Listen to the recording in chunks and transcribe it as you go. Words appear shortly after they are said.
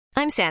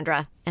I'm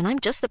Sandra, and I'm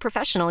just the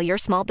professional your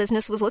small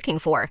business was looking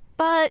for.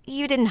 But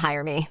you didn't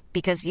hire me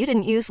because you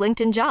didn't use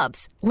LinkedIn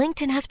Jobs.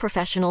 LinkedIn has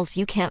professionals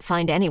you can't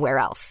find anywhere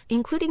else,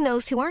 including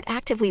those who aren't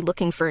actively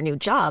looking for a new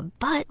job,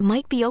 but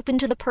might be open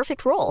to the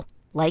perfect role,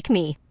 like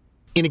me.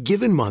 In a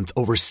given month,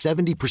 over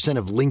 70%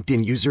 of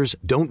LinkedIn users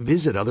don't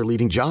visit other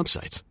leading job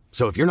sites.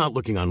 So if you're not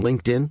looking on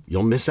LinkedIn,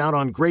 you'll miss out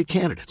on great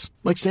candidates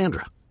like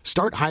Sandra.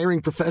 Start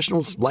hiring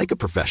professionals like a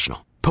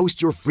professional.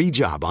 Post your free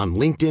job on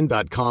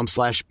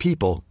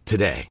linkedin.com/people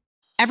today.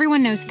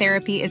 Everyone knows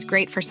therapy is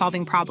great for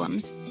solving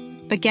problems,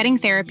 but getting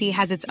therapy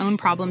has its own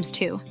problems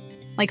too,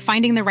 like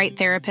finding the right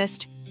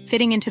therapist,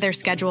 fitting into their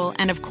schedule,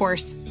 and of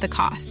course, the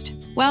cost.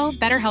 Well,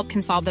 BetterHelp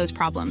can solve those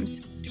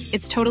problems.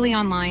 It's totally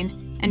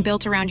online and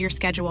built around your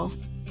schedule.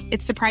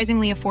 It's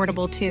surprisingly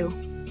affordable too.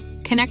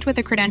 Connect with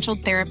a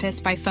credentialed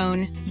therapist by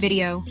phone,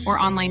 video, or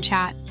online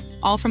chat,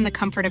 all from the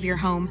comfort of your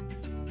home.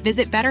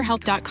 Visit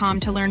BetterHelp.com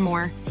to learn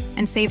more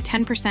and save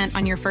 10%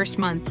 on your first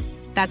month.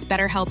 That's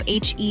BetterHelp,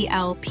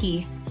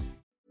 H-E-L-P.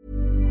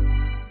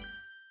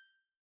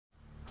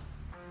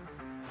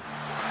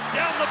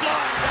 Down the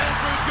blind,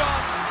 Andrew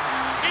John.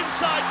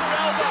 Inside for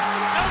Albert.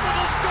 Albert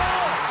will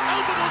score.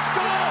 Albert will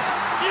score.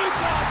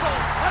 Newcastle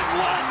have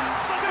won.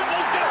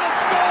 Sybil's going to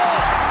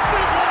score.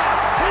 Sybil,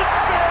 it's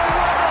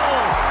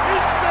farewell.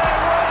 It's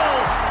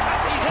farewell.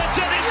 He hits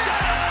it. He's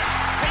got it.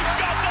 He's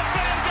got the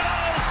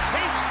Bengals.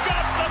 He's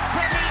got the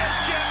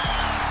Premiership.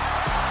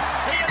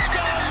 He has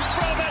gone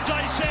from, as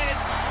I said,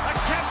 a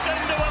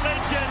captain to a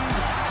legend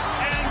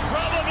and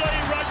probably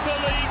rugby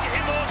league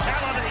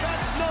immortality.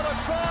 That's not a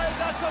try.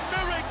 That's a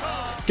miracle.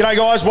 G'day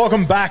guys,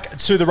 welcome back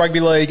to the Rugby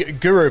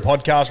League Guru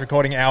podcast,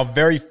 recording our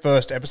very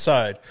first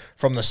episode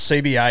from the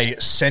CBA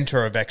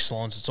Centre of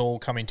Excellence. It's all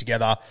coming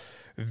together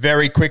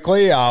very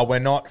quickly. We're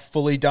not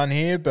fully done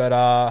here,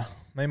 but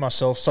me,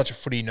 myself, such a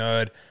footy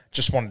nerd,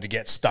 just wanted to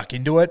get stuck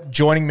into it.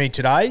 Joining me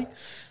today,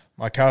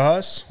 my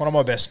co-host, one of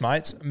my best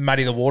mates,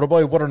 Matty the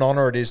Waterboy. What an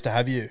honour it is to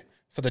have you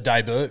for the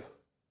debut.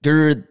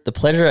 Guru, the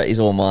pleasure is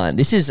all mine.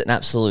 This is an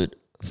absolute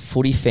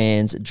footy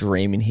fan's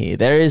dream in here.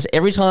 There is,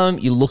 every time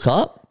you look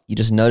up, you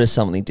just notice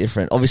something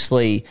different.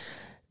 Obviously,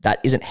 that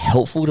isn't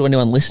helpful to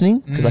anyone listening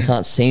because I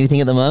can't see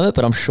anything at the moment,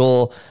 but I'm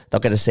sure they'll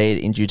get to see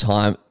it in due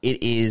time.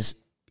 It is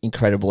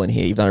incredible in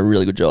here. You've done a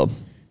really good job.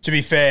 To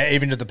be fair,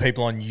 even to the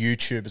people on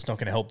YouTube, it's not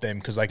going to help them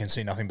because they can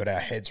see nothing but our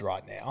heads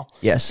right now.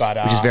 Yes, but,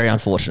 which is very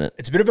unfortunate.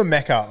 It's a bit of a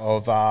mecca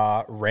of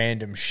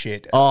random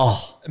shit.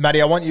 Oh.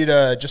 Matty, I want you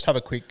to just have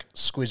a quick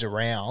squiz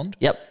around.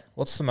 Yep.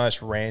 What's the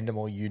most random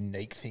or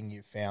unique thing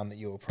you've found that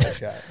you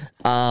appreciate?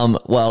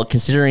 Well,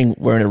 considering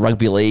we're in a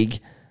rugby league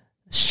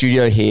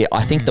studio here,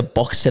 I think the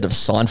box set of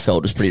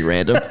Seinfeld was pretty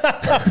random.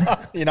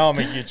 You know I'm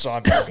a huge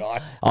Seinfeld guy.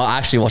 I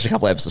actually watched a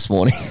couple of episodes this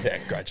morning. Yeah,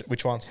 great.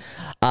 Which ones?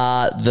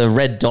 The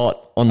red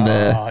dot on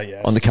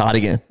the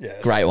cardigan.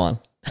 Yes. Great one.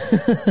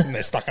 And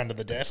they're stuck under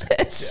the desk.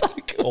 It's so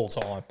cool.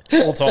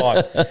 All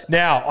time.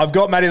 Now, I've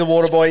got Matty the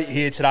Waterboy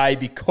here today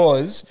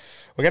because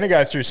we're going to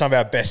go through some of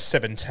our best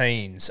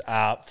 17s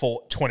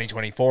for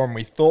 2024, and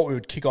we thought we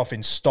would kick off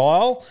in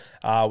style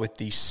with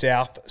the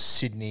South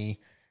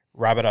Sydney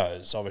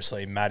Rabbitohs.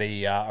 Obviously,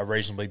 Matty, a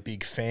reasonably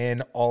big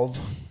fan of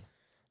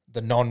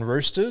the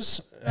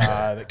non-Roosters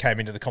that came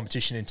into the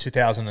competition in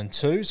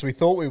 2002. So we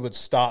thought we would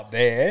start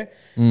there.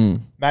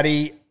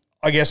 Matty,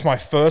 I guess my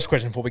first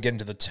question before we get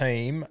into the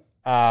team,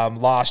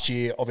 last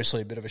year,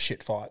 obviously a bit of a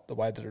shit fight, the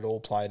way that it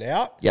all played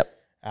out. Yep.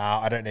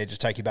 I don't need to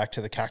take you back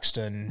to the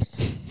Caxton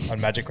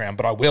on Magic Round,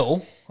 but I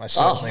will. I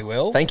certainly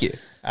will. Thank you.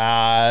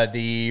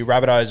 The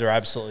Rabbitohs are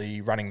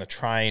absolutely running the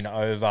train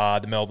over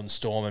the Melbourne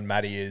Storm, and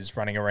Matty is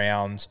running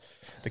around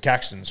the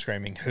Caxton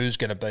screaming, "Who's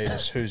going to beat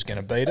us? Who's going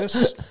to beat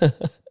us?"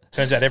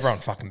 Turns out everyone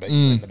fucking beat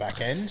you in the back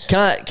end. Can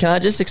I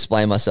just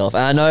explain myself?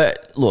 And I know,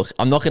 look,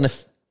 I'm not going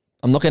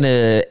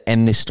to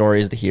end this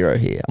story as the hero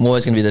here. I'm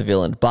always going to be the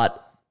villain.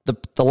 But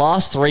the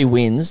last three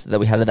wins that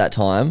we had at that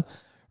time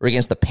were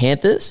against the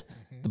Panthers,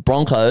 the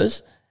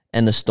Broncos,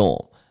 and the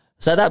Storm.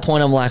 So at that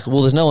point, I'm like,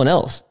 well, there's no one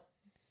else.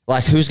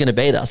 Like, who's going to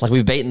beat us? Like,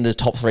 we've beaten the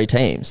top three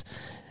teams.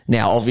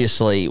 Now,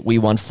 obviously, we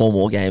won 4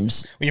 more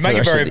games. Well, you make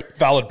a very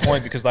valid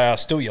point because they are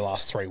still your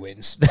last 3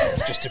 wins,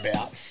 just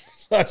about.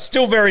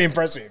 Still very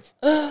impressive.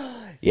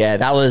 Yeah,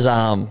 that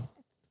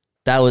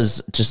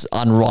was just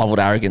unrivaled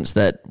arrogance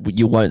that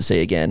you won't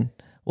see again.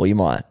 Well, you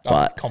might,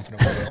 but I'm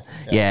confident we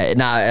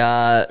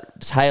will.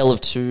 Tale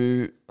of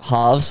two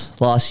halves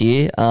last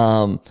year.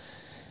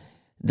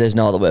 There's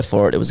no other word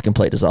for it. It was a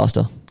complete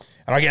disaster.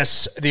 And I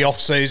guess the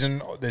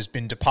off-season, there's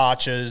been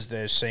departures.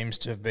 There seems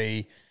to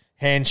be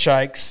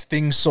handshakes,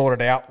 things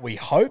sorted out, we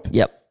hope.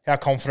 Yep. How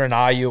confident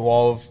are you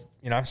of,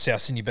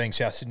 South Sydney being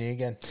South Sydney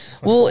again?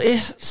 Well,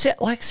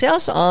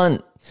 Souths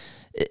aren't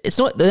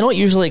 – they're not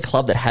usually a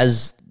club that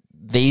has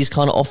these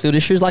kind of off-field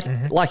issues.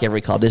 Like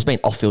every club, there's been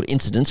off-field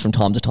incidents from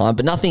time to time,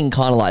 but nothing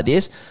kind of like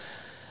this.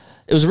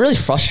 It was really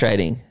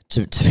frustrating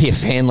to be a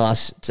fan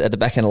at the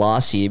back end of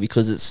last year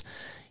because it's,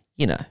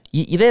 you're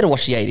there to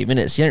watch the 80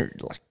 minutes. You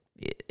don't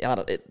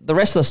the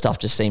rest of the stuff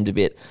just seemed a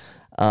bit.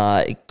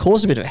 It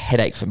caused a bit of a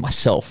headache for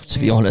myself, to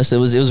be honest. It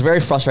was very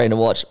frustrating to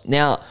watch.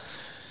 Now,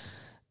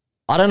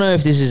 I don't know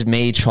if this is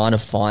me trying to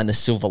find the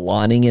silver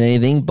lining in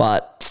anything,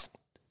 but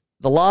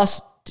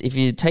if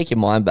you take your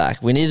mind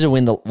back, we needed to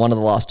win one of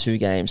the last 2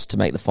 games to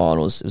make the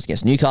finals. It was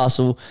against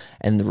Newcastle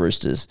and the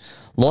Roosters.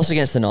 Lost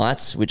against the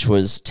Knights, which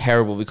was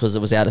terrible because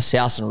it was out of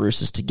South and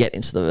Roosters to get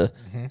into the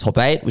top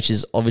 8, which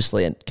is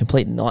obviously a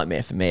complete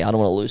nightmare for me. I don't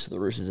want to lose to the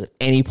Roosters at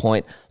any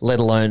point, let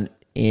alone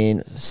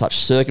in such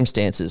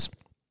circumstances.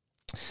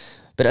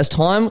 But as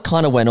time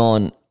kind of went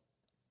on,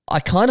 I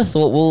kind of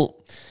thought, well,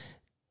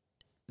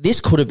 this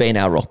could have been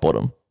our rock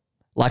bottom.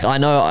 Like, I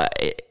know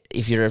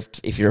if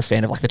you're a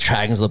fan of like the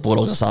Dragons or the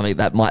Bulldogs or something,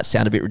 that might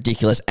sound a bit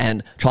ridiculous.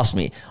 And trust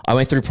me, I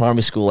went through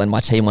primary school and my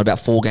team won about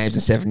 4 games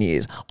in 7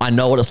 years. I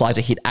know what it's like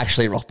to hit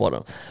actually rock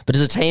bottom. But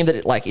as a team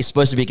that like is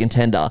supposed to be a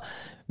contender,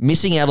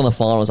 missing out on the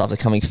finals after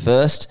coming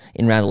first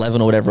in round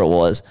 11 or whatever it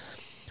was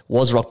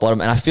rock bottom.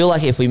 And I feel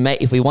like if we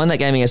won that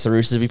game against the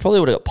Roosters, we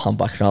probably would have got pumped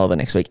by Cronulla the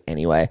next week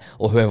anyway,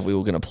 or whoever we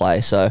were going to play.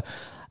 So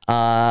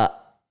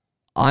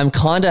I'm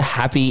kind of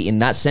happy in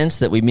that sense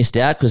that we missed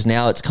out, because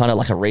now it's kind of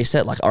like a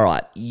reset. Like, all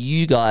right,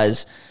 you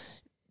guys,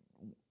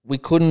 we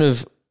couldn't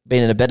have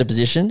been in a better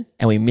position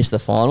and we missed the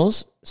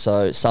finals.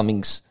 So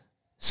something's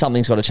got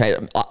to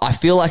change. I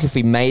feel like if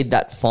we made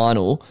that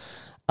final,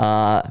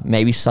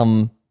 maybe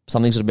something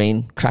would have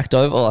been cracked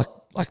over, or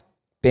like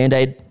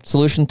Band-Aid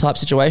solution type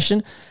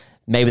situation.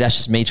 Maybe that's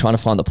just me trying to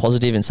find the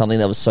positive in something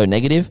that was so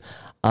negative.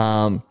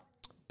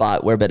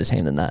 But we're a better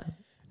team than that.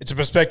 It's a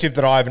perspective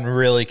that I haven't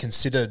really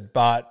considered,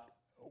 but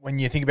when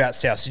you think about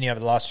South Sydney over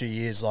the last few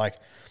years, like,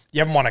 you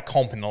haven't won a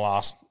comp in the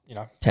last,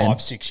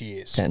 5-6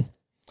 years.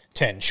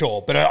 10,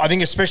 sure. But I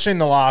think especially in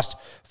the last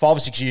 5 or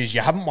 6 years,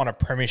 you haven't won a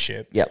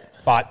premiership. Yep.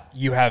 But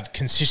you have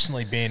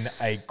consistently been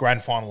a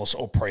grand finalist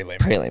or prelim.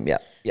 Prelim,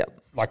 yep.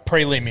 Like,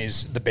 prelim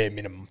is the bare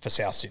minimum for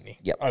South Sydney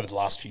over the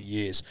last few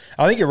years.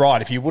 I think you're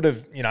right. If you would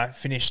have,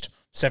 finished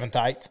 7th,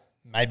 8th,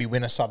 maybe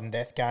win a sudden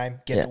death game,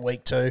 get to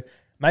week 2,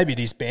 maybe it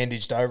is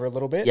bandaged over a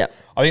little bit. Yep.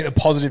 I think the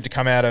positive to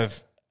come out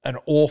of an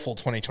awful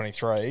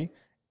 2023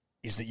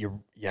 is that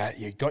you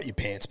got your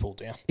pants pulled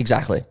down.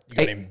 Exactly. You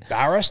got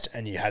embarrassed,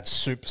 and you had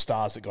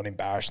superstars that got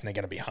embarrassed, and they're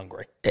going to be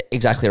hungry.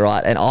 Exactly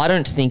right. And I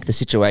don't think the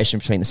situation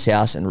between the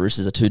South and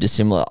Roosters are too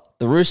dissimilar.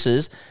 The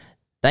Roosters,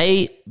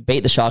 they beat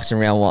the Sharks in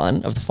round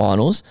 1 of the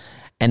finals,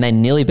 and they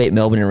nearly beat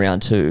Melbourne in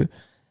round 2.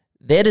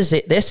 Their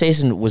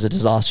season was a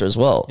disaster as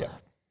well. Yeah.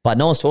 But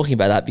no one's talking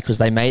about that because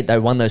they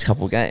won those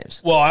couple of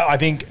games. Well, I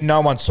think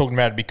no one's talking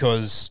about it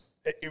because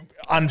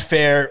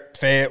unfair,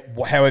 fair,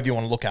 however you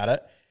want to look at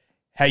it,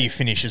 how you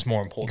finish is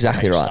more important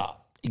exactly than how right. you start.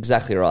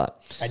 Exactly right.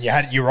 And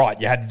you're right,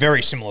 you had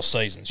very similar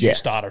seasons. You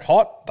started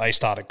hot, they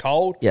started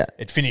cold. Yeah.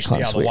 It finished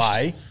the other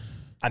way,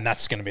 and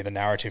that's going to be the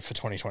narrative for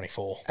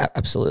 2024.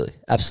 Absolutely.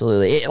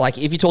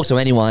 If you talk to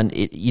anyone,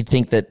 you'd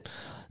think that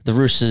the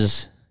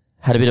Roosters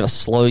had a bit of a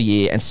slow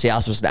year and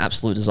South was an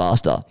absolute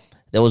disaster.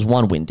 There was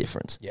 1 win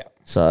difference. Yeah.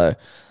 So,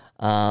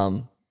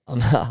 I'm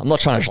not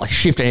trying to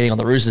shift anything on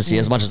the Roosters here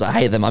as much as I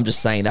hate them. I'm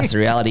just saying that's the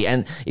reality.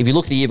 And if you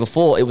look the year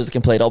before, it was the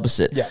complete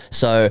opposite. Yeah.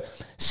 So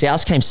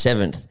South came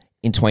 7th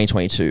in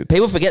 2022.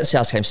 People forget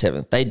South came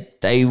 7th.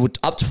 They were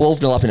up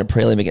 12-0 up in a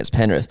prelim against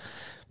Penrith.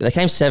 But they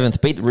came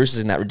 7th, beat the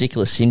Roosters in that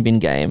ridiculous sin bin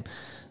game.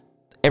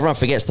 Everyone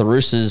forgets the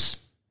Roosters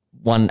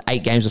won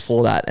 8 games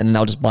before that, and they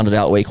were just bundled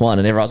out week 1.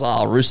 And everyone's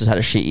Roosters had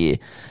a shit year.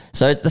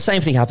 So the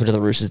same thing happened to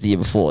the Roosters the year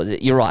before.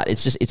 You're right.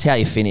 It's how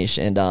you finish.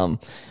 And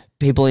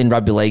people in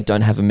rugby league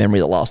don't have a memory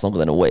that lasts longer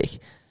than a week.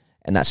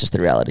 And that's just the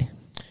reality.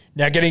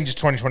 Now, getting to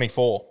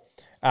 2024,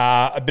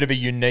 a bit of a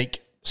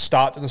unique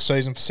start to the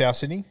season for South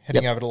Sydney,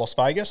 heading over to Las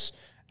Vegas.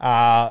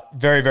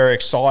 Very, very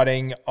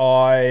exciting.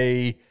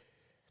 I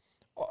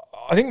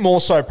think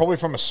more so probably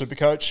from a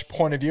Supercoach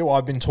point of view,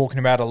 I've been talking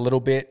about it a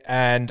little bit,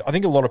 and I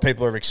think a lot of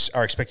people are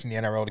expecting the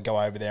NRL to go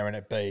over there and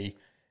it be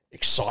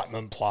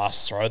excitement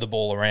plus throw the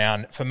ball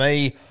around. For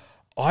me,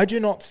 I do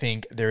not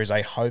think there is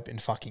a hope in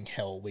fucking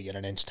hell we get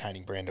an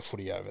entertaining brand of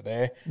footy over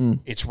there.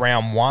 It's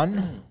round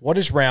 1. What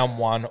is round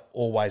 1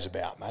 always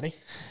about, Matty?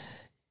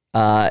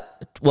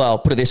 Well,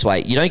 put it this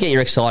way. You don't get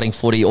your exciting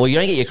footy or you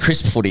don't get your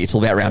crisp footy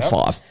until about round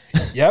 5.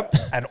 Yep.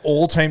 And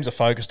all teams are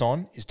focused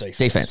on is defense.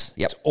 Defense,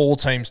 yep. It's all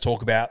teams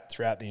talk about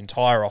throughout the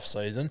entire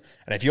off-season.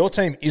 And if your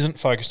team isn't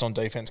focused on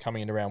defense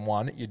coming into round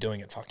 1, you're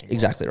doing it fucking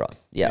exactly right.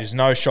 Yeah. There's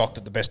no shock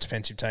that the best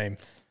defensive team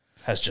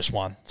has just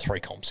won 3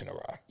 comps in a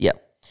row.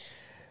 Yep.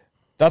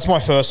 That's my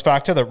first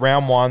factor, that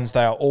round 1s,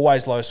 they are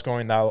always low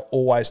scoring. They are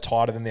always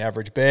tighter than the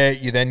average bear.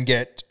 You then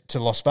get to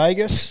Las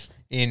Vegas.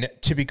 In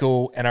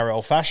typical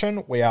NRL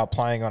fashion, we are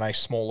playing on a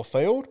smaller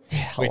field.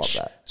 Yeah, I love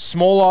that.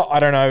 Smaller,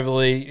 I don't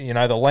overly,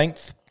 the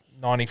length,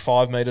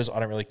 95 metres, I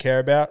don't really care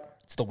about.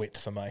 It's the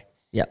width for me.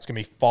 Yeah. It's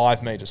going to be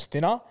 5 metres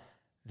thinner.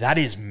 That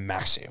is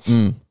massive.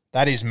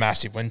 That is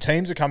massive. When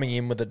teams are coming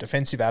in with a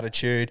defensive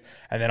attitude,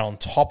 and then on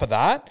top of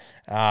that,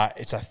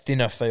 it's a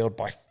thinner field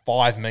by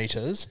 5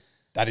 metres,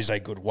 that is a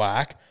good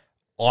whack.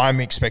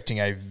 I'm expecting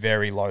a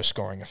very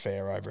low-scoring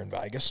affair over in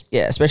Vegas.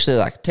 Yeah, especially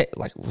like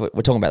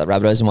we're talking about the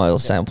Rabbitohs, and I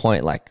was saying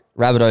point, like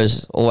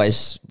Rabbitohs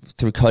always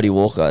through Cody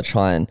Walker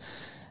try and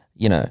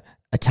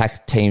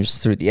attack teams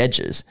through the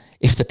edges.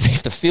 If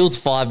the field's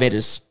 5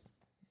 metres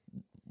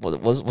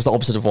what's the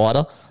opposite of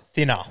wider?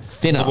 Thinner.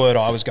 Thinner. The word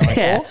I was going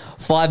Yeah, for.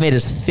 5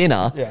 meters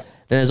thinner. Yeah.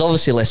 Then there's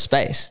obviously less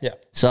space. Yeah.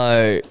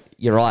 So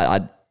you're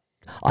right.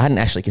 I hadn't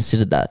actually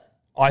considered that.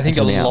 I think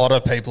a until now. lot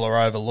of people are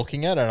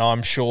overlooking it, and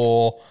I'm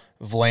sure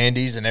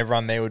Vlandis and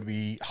everyone there would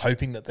be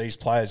hoping that these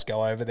players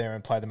go over there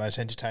and play the most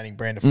entertaining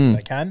brand of football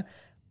they can.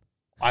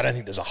 I don't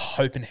think there's a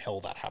hope in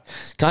hell that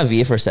happens. Can I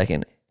veer for a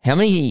second? How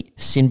many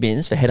sin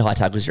bins for head high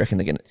tackles do you reckon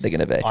they're going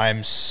to be? I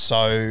am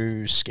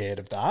so scared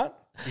of that.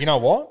 You know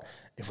what?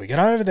 If we get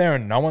over there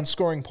and no one's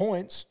scoring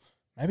points,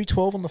 maybe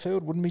 12 on the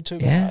field wouldn't be too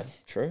bad.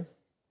 True.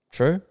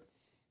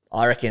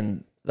 I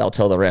reckon they'll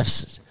tell the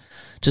refs,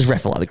 just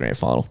ref it like the grand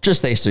final.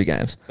 Just these 2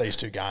 games. These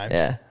 2 games.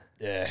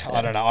 Yeah.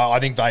 I don't know. I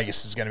think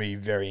Vegas is going to be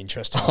very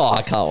interesting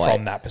I can't wait.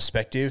 from that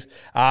perspective.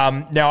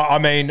 Now, I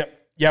mean,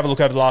 you have a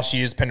look over the last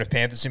years, Penrith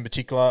Panthers in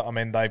particular. I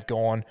mean, they've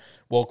gone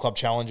World Club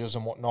Challenges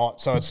and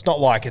whatnot. So it's not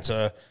like it's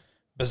a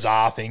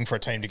bizarre thing for a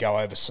team to go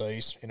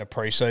overseas in a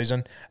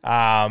preseason.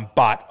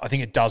 But I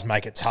think it does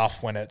make it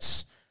tough when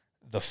it's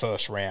the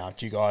first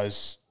round. You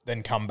guys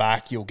then come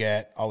back, you'll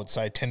get, I would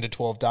say, 10 to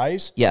 12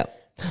 days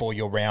for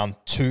your round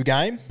 2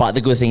 game. But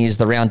the good thing is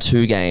the round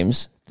 2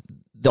 games,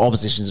 the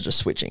oppositions are just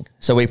switching.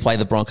 So we play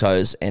the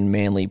Broncos and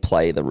Manly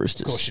play the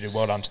Roosters. Of course you did.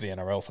 Well done to the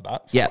NRL for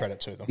that. Credit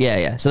to them.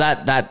 Yeah. So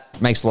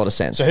that makes a lot of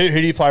sense. So who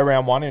do you play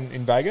round 1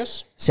 in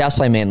Vegas? Souths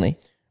play Manly.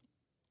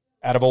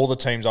 Out of all the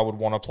teams I would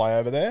want to play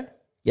over there,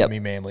 give me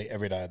Manly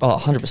every day.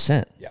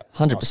 100%. Yeah,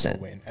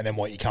 100%. Win. And then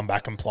what, you come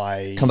back and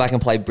play...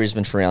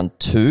 Brisbane for round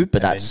 2,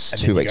 but that's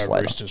 2 weeks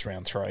later. Roosters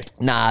round 3.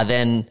 Nah,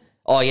 then...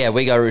 Oh, yeah,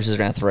 we go Roosters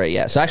round 3,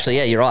 yeah. So actually,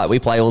 yeah, you're right. We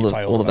play all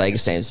the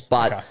Vegas teams.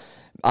 But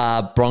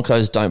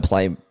Broncos don't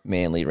play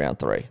Manly round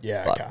 3.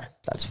 Yeah, but okay.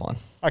 That's fine.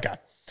 Okay.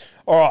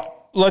 All right,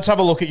 let's have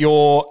a look at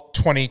your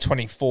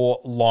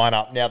 2024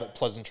 lineup now that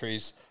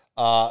pleasantries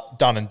are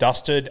done and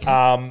dusted.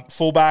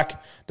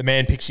 Fullback, the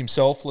man picks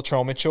himself,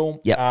 Latrell Mitchell.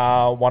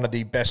 Yep. One of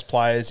the best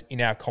players in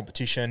our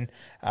competition.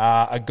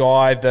 A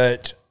guy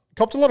that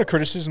copped a lot of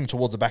criticism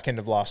towards the back end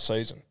of last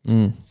season.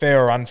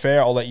 Fair or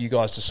unfair, I'll let you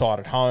guys decide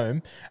at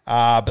home.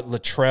 But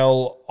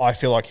Latrell, I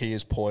feel like he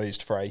is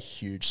poised for a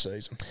huge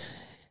season.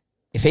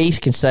 If he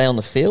can stay on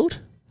the field,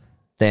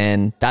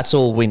 then that's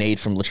all we need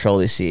from Latrell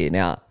this year.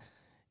 Now,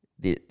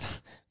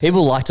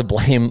 people like to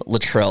blame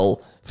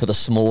Latrell for the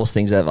smallest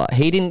things ever.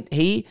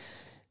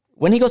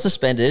 When he got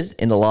suspended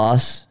in the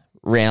last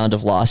round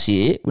of last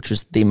year, which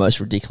was the most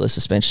ridiculous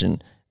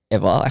suspension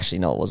ever. Actually,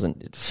 no, it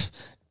wasn't.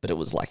 But it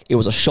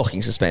was a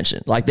shocking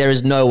suspension. Like, there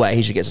is no way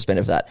he should get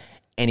suspended for that.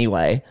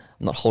 Anyway,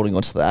 I'm not holding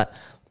on to that.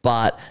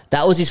 But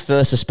that was his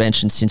first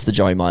suspension since the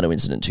Joey Mino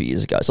incident 2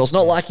 years ago. So it's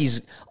not like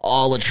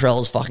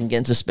Latrell's fucking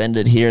getting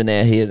suspended here and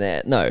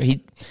there. No,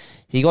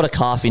 he got a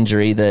calf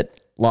injury that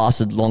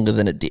lasted longer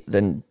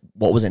than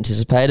what was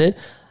anticipated.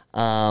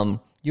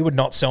 You would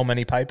not sell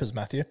many papers,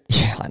 Matthew.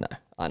 Yeah,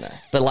 I know.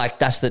 But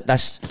that's the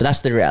reality.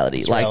 That's the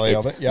reality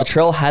of it. Yep.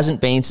 Latrell hasn't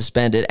been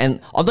suspended,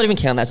 and I'm not even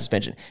counting that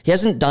suspension. He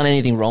hasn't done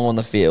anything wrong on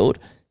the field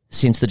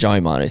since the Joey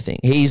Mino thing.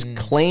 He's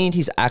cleaned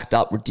his act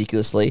up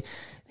ridiculously.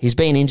 He's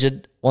been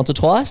injured once or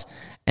twice,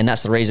 and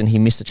that's the reason he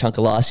missed a chunk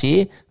of last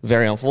year.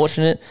 Very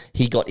unfortunate.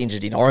 He got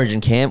injured in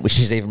Origin camp, which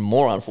is even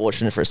more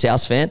unfortunate for a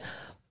Souths fan.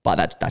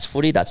 But that's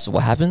footy. That's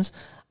what happens.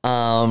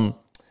 Now,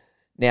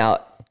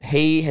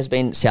 he has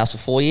been Souths for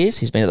 4 years.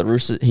 He's been at the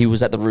Roosters. He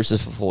was at the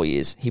Roosters for 4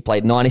 years. He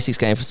played 96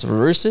 games for the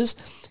Roosters.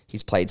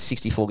 He's played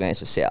 64 games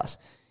for Souths.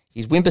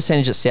 His win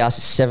percentage at Souths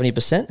is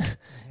 70%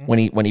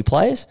 when he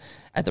plays.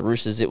 At the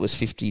Roosters, it was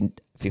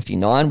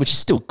 59, which is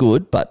still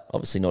good, but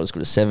obviously not as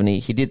good as 70.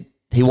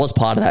 He was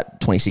part of that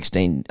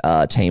 2016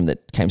 team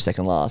that came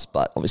second last,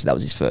 but obviously that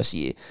was his first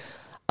year.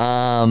 He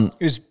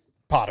was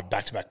part of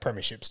back-to-back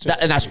premierships too.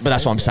 That's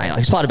what I'm saying. Like,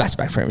 he's part of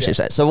back-to-back premierships.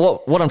 Yeah.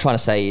 So what I'm trying to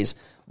say is,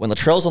 when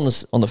Latrell's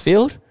on the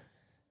field,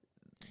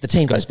 the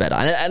team goes better.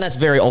 And that's a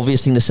very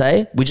obvious thing to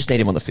say. We just need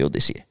him on the field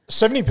this year.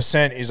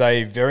 70% is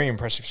a very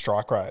impressive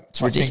strike rate.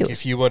 It's ridiculous. I think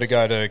if you were to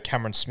go to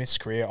Cameron Smith's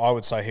career, I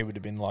would say he would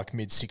have been like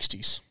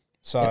mid-60s.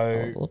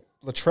 So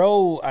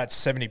Latrell at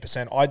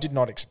 70%, I did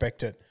not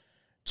expect it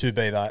to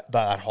be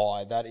that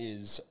high. That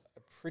is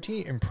a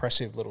pretty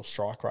impressive little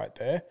strike rate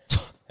there.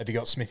 Have you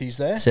got Smithies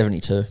there?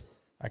 72.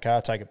 Okay,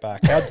 I'll take it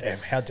back.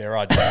 How dare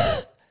I do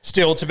that?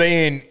 Still, to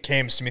be in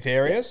Cam Smith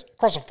areas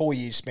across a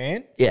 4-year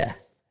span,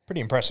 pretty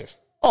impressive.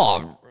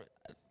 Oh,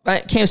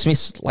 mate, Cam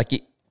Smith's like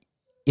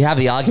you have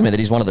the argument that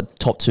he's one of the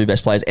top 2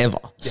 best players ever.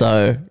 Yeah.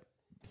 So,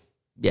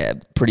 yeah,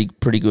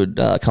 pretty good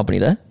company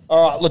there.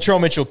 All right,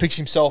 Latrell Mitchell picks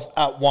himself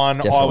at 1.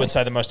 Definitely. I would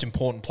say the most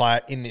important player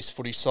in this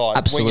footy side.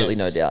 Absolutely,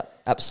 Wingers.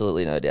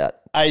 no doubt.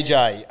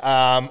 AJ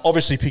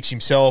obviously picks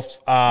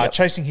himself.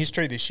 Chasing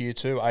history this year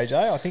too,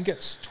 AJ. I think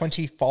it's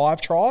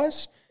 25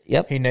 tries.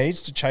 Yep. He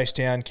needs to chase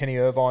down Kenny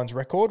Irvine's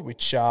record,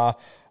 which I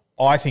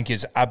think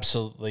is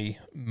absolutely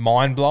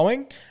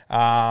mind-blowing.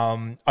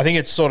 I think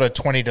it's sort of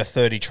 20 to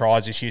 30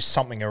 tries this year,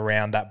 something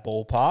around that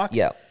ballpark.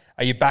 Yeah.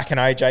 Are you backing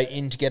AJ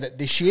in to get it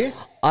this year?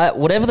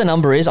 Whatever the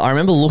number is, I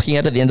remember looking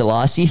at it at the end of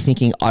last year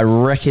thinking, I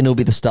reckon it'll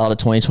be the start of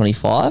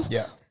 2025.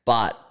 Yeah.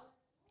 But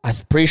I'm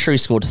pretty sure he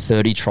scored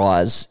 30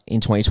 tries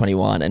in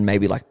 2021 and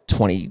maybe like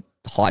 20,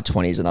 high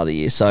 20s another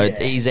year. So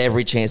he's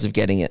every chance of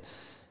getting it,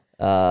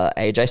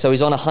 AJ. So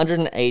he's on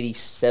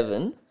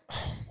 187,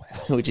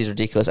 which is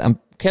ridiculous.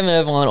 Kevin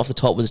Irvine off the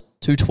top was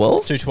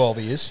 212. 212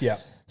 he is, yeah.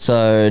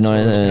 So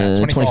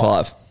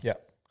 25. Yeah.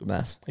 Good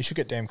maths. He should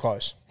get damn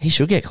close. He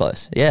should get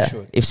close, yeah.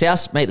 If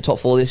South make the top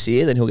 4 this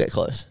year, then he'll get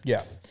close.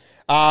 Yeah.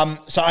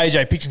 So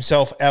AJ picks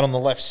himself out on the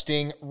left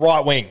sting.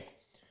 Right wing.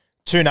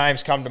 2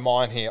 names come to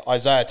mind here.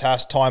 Isaiah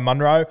Tass, Ty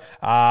Munro.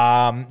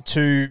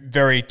 2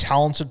 very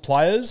talented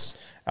players.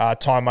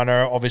 Ty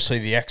Munro, obviously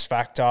the X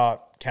factor,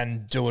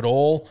 can do it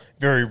all.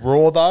 Very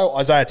raw, though.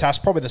 Isaiah Tass,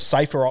 probably the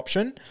safer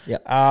option.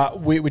 Yep.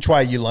 Which way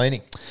are you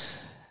leaning?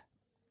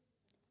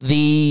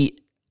 The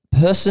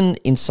person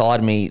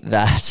inside me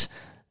that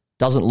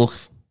doesn't look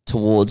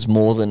towards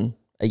more than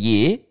a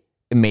year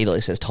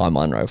immediately says Ty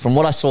Munro. From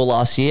what I saw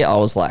last year, I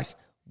was like,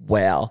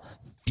 wow,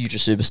 future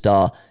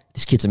superstar.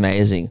 This kid's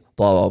amazing,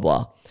 blah, blah,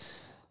 blah.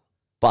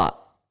 But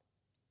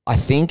I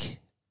think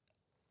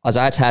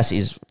Isaiah Tass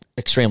is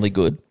extremely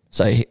good.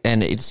 So,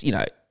 and it's,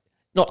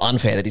 not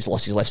unfair that he's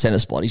lost his left centre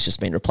spot. He's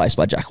just been replaced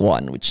by Jack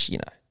Whiten, which,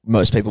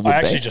 most people would I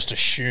actually just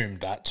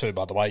assumed that too,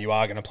 by the way. You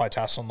are going to play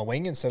Tass on the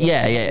wing instead of...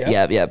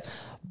 Yeah.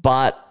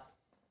 But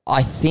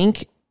I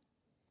think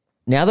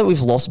now that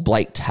we've lost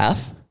Blake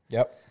Taff...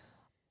 Yep.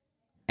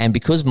 And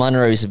because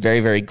Munro is very,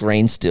 very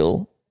green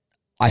still,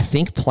 I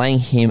think playing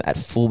him at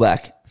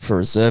fullback for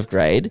reserve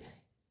grade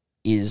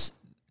is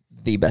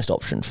the best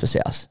option for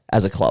South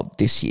as a club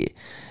this year.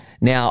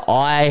 Now,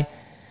 I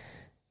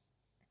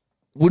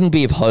wouldn't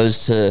be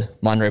opposed to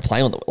Munro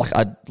playing on the... Like,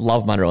 I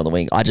love Munro on the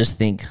wing. I just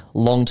think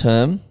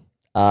long-term,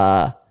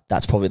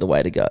 that's probably the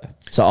way to go.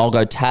 So I'll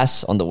go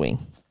Tass on the wing.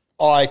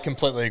 I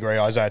completely agree.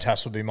 Isaiah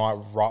Tass would be my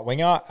right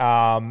winger.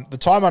 The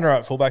Ty Munro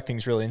at fullback thing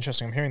is really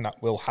interesting. I'm hearing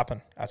that will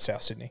happen at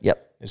South Sydney.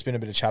 Yep. There's been a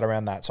bit of chat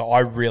around that. So I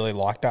really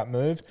like that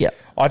move. Yep.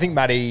 I think,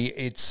 Matty,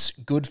 it's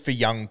good for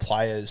young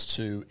players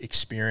to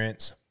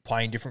experience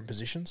playing different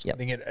positions. Yep.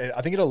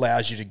 I think it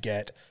allows you to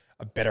get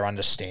a better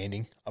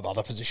understanding of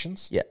other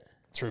positions. Yeah.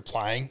 Through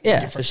playing in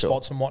different for sure.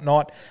 spots and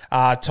whatnot.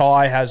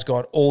 Ty has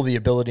got all the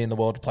ability in the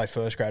world to play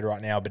first grade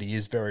right now, but he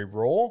is very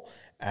raw.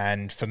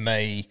 And for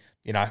me,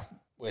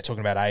 we're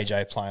talking about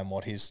AJ playing,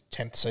 his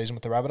 10th season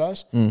with the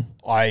Rabbitohs.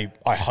 I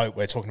hope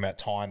we're talking about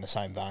Ty in the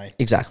same vein.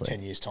 Exactly.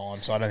 10 years'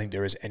 time. So I don't think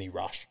there is any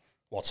rush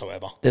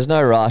whatsoever. There's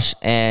no rush,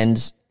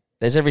 and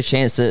there's every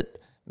chance that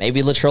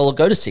maybe Latrell will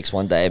go to 6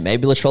 one day.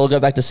 Maybe Latrell will go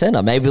back to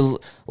centre. Maybe,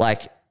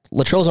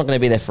 Latrell's not going to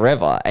be there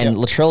forever. And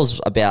Latrell's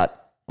about,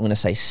 I'm going to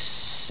say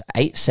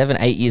 7,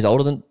 8 years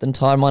older than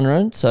Ty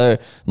Munro. So,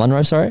 I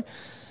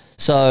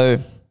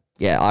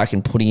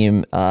reckon putting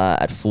him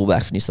at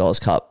fullback for New South Wales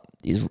Cup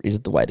is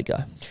the way to go.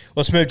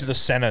 Let's move to the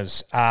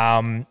centres.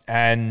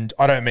 And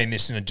I don't mean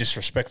this in a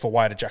disrespectful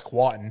way to Jack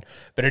Whiten,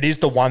 but it is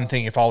the one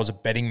thing, if I was a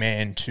betting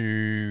man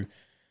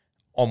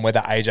on whether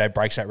AJ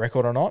breaks that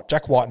record or not,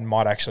 Jack Whiten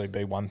might actually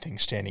be one thing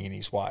standing in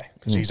his way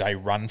because he's a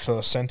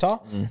run-first centre.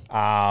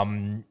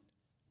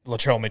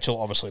 Latrell Mitchell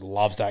obviously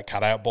loves that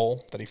cutout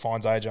ball that he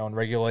finds AJ on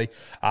regularly.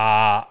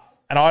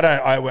 And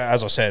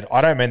as I said,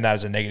 I don't mean that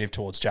as a negative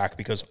towards Jack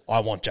because I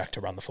want Jack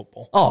to run the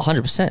football. Oh,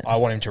 100%. I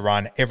want him to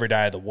run every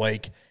day of the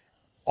week.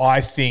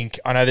 I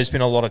know there's been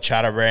a lot of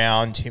chat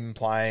around him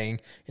playing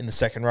in the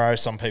second row.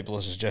 Some people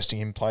are suggesting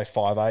him play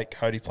 5'8",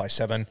 Cody play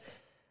 7.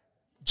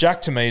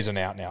 Jack, to me, is an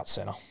out-and-out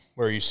centre.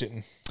 Where are you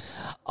sitting?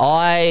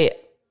 I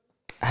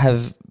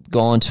have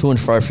gone to and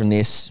fro from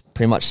this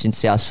pretty much since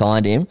South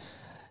signed him.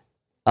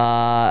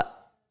 I'm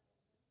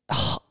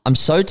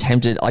so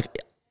tempted.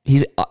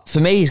 For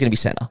me, he's going to be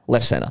centre,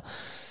 left centre.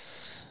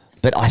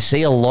 But I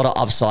see a lot of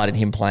upside in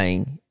him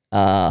playing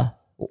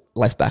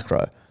left back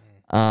row.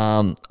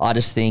 I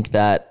just think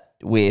that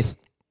with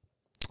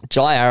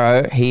Jai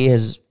Arrow, he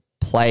has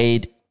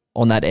played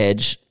on that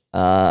edge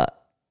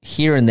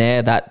here and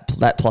there,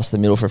 that plus the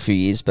middle for a few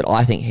years, but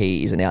I think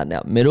he is an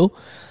out-and-out middle,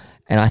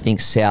 and I think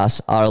South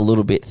are a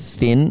little bit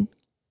thin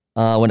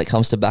when it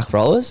comes to back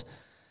rowers,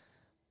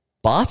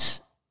 but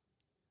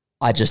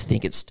I just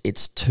think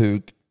it's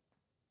too...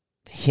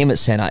 Him at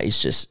centre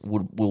is just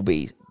will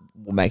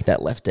make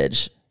that left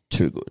edge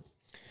too good.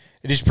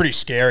 It is pretty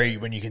scary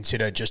when you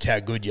consider just how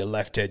good your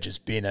left edge has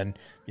been. And,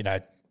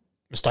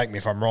 mistake me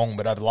if I'm wrong,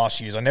 but over the last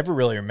few years, I never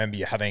really remember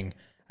you having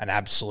an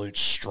absolute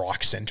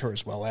strike centre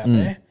as well out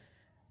there.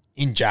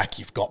 In Jack,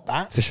 you've got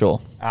that. For sure.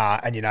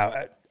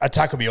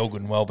 Attack will be all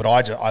good and well, but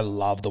I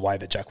love the way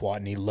that Jack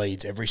Whiten, he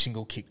leads every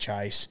single kick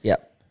chase.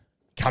 Yep.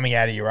 Coming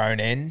out of your own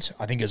end,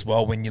 I think as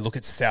well, when you look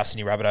at South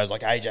Sydney Rabbitohs,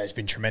 AJ's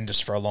been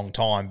tremendous for a long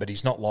time, but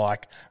he's not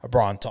like a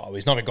Brian Tyler.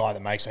 He's not a guy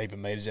that makes a heap of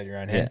metres out of your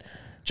own head. Yeah.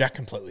 Jack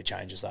completely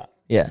changes that.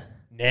 Yeah.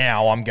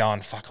 Now I'm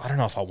going, I don't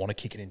know if I want to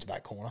kick it into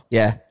that corner.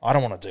 Yeah. I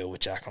don't want to deal with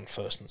Jack on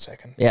first and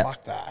second. Yeah.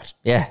 Fuck that.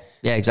 Yeah.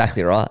 Yeah,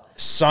 exactly right.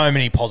 So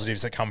many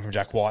positives that come from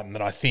Jack Whiten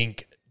that I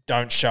think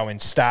don't show in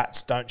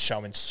stats, don't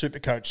show in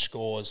Supercoach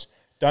scores,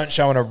 don't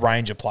show in a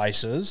range of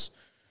places.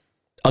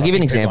 I'll give you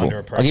an example.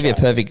 I'll give you a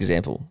perfect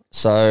example.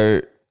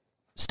 So,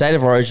 State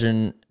of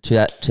Origin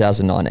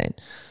 2019.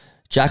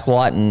 Jack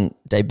Whiten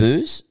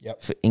debuts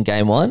Yep. in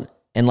game one.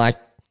 And like,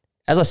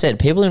 as I said,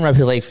 people in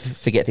rugby league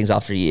forget things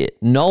after a year.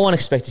 No one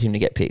expected him to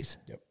get picked.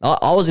 Yep.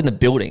 I was in the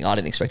building. I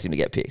didn't expect him to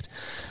get picked.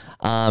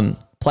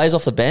 Plays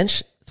off the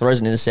bench, throws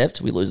an intercept,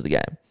 we lose the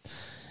game.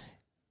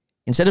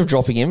 Instead of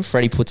dropping him,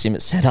 Freddie puts him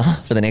at centre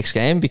for the next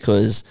game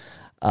because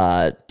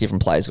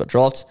different players got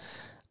dropped.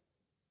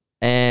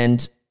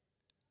 And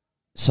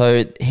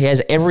so he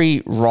has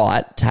every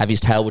right to have his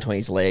tail between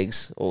his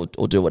legs or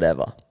do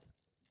whatever.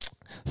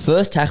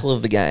 First tackle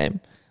of the game,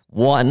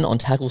 one on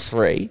tackle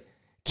 3,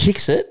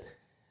 kicks it,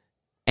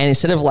 and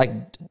instead of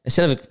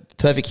a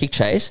perfect kick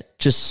chase,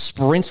 just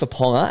sprints for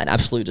Ponga and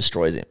absolutely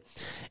destroys him.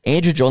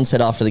 Andrew John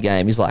said after the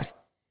game, he's like,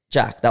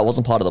 Jack, that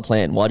wasn't part of the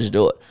plan. Why did you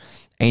do it?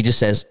 And he just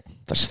says,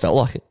 I just felt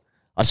like it.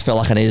 I just felt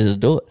like I needed to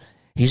do it.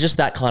 He's just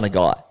that kind of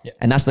guy. Yeah.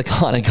 And that's the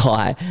kind of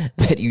guy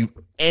that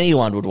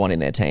anyone would want in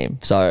their team.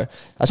 So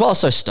that's why I was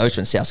so stoked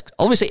when South.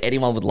 Obviously,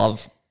 anyone would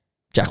love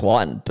Jack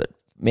Whiten, but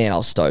man, I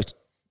was stoked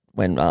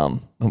when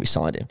we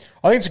signed him.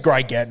 I think it's a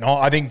great get. No,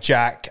 I think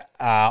Jack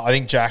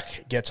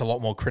gets a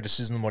lot more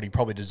criticism than what he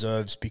probably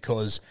deserves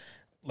because,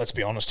 let's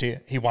be honest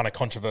here, he won a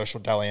controversial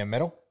Dally M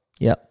medal.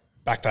 Yep.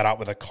 Back that up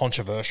with a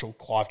controversial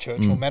Clive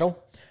Churchill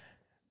medal.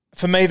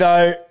 For me,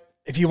 though,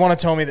 if you want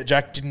to tell me that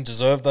Jack didn't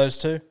deserve those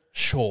two,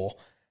 sure.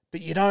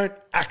 But you don't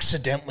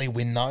accidentally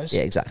win those.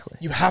 Yeah, exactly.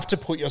 You have to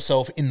put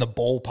yourself in the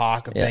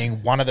ballpark of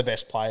being one of the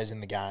best players in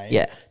the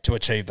game to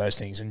achieve those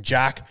things. And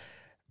Jack,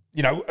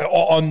 you know,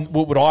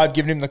 would I have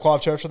given him the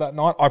Clive Churchill that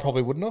night? I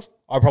probably wouldn't have.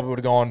 I probably would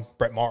have gone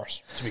Brett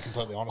Morris, to be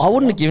completely honest. I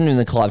wouldn't have given him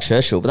the Clive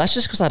Churchill, but that's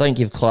just because I don't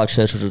give Clive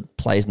Churchill to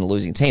players in the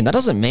losing team. That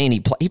doesn't mean he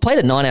played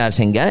a 9 out of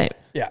 10 game.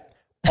 Yeah.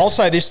 I'll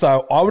say this,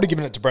 though. I would have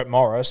given it to Brett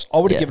Morris. I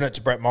would have given it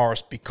to Brett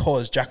Morris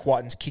because Jack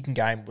Whiten's kicking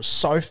game was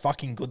so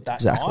fucking good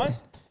that night.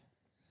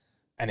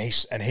 And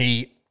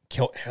he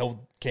held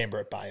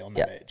Canberra at bay on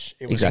that edge.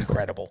 It was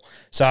incredible.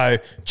 So,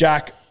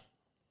 Jack,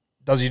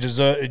 did he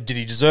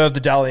deserve the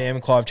Dally M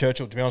and Clive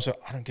Churchill? To be honest,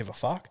 I don't give a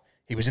fuck.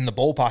 He was in the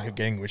ballpark of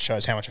getting, which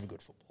shows how much of a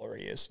good footballer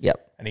he is.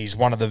 Yep. And he's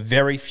one of the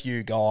very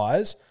few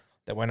guys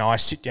that when I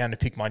sit down to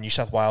pick my New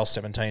South Wales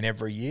 17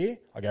 every year,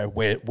 I go,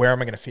 where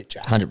am I going to fit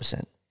Jack?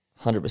 100%.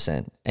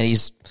 100%. And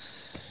he's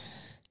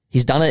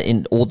done it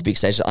in all the big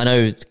stages. I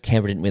know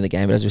Canberra didn't win the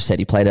game, but as we said,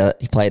 he played an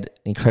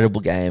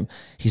incredible game.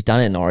 He's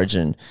done it in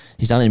Origin.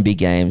 He's done it in big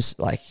games.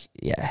 Like,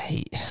 yeah,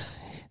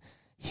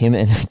 him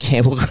and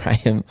Campbell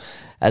Graham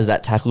as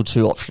that tackle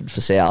 2 option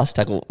for South.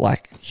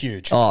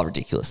 Huge. Oh,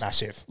 ridiculous.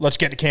 Massive. Let's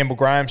get to Campbell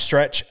Graham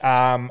stretch.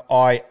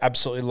 I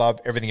absolutely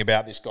love everything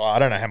about this guy. I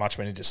don't know how much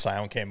we need to say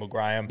on Campbell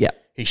Graham. Yeah.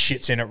 He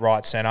shits in at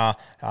right centre.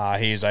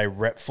 He is a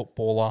rep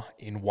footballer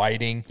in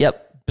waiting.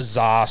 Yep.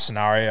 Bizarre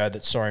scenario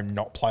that saw him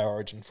not play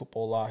Origin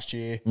football last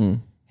year.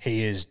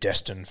 He is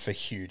destined for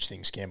huge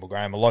things, Campbell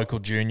Graham. A local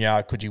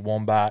junior, Coogee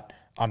Wombat,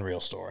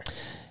 unreal story.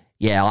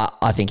 Yeah,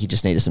 I think he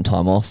just needed some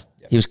time off.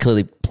 Yep. He was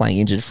clearly playing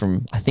injured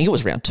from, I think it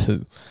was round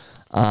 2.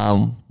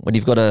 When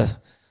you've got a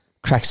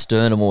cracked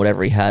sternum or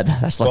whatever he had,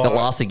 that's like the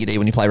last thing you do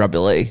when you play rugby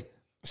league.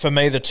 For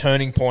me, the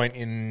turning point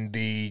in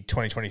the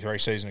 2023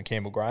 season of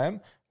Campbell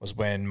Graham was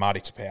when Marty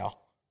Tapau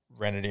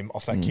rented him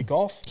off that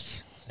kickoff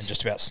and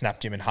just about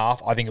snapped him in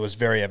half. I think it was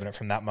very evident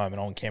from that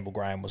moment on Campbell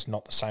Graham was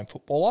not the same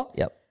footballer.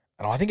 Yep.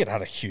 And I think it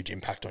had a huge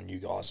impact on you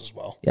guys as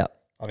well. Yep.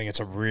 I think it's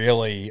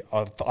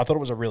I thought it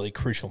was a really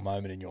crucial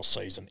moment in your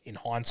season in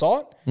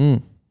hindsight.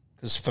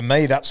 Because for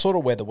me, that's sort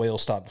of where the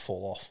wheels started to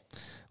fall off.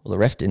 Well, the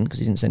ref didn't because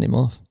he didn't send him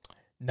off.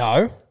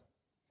 No,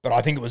 but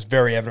I think it was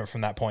very evident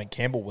from that point.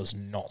 Campbell was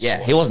not.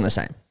 Yeah, he wasn't the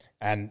same.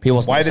 And the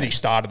way that he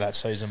started that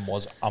season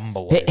was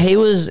unbelievable. He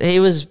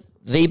was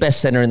the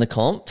best centre in the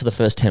comp for the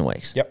first 10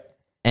 weeks. Yep.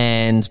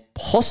 And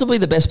possibly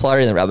the best player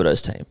in the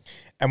Rabbitohs team.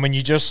 And when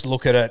you just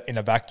look at it in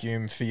a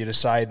vacuum, for you to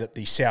say that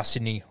the South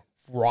Sydney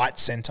right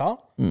centre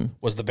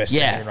was the best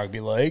centre in rugby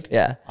league,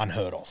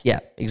 unheard of. Yeah,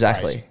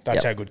 exactly. Crazy.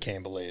 That's how good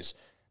Campbell is.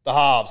 The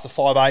halves, the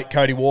 5'8",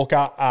 Cody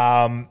Walker,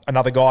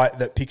 another guy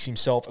that picks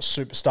himself a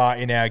superstar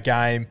in our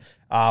game,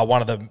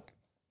 one of the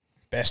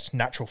best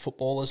natural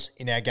footballers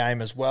in our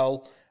game as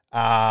well.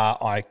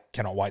 I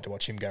cannot wait to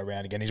watch him go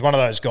around again. He's one of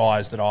those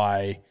guys that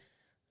I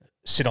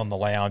sit on the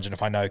lounge, and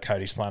if I know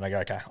Cody's playing, I go,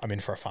 okay, I'm in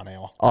for a fun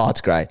hour. Oh,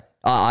 it's great.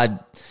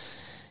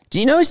 Do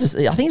you know I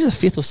think he's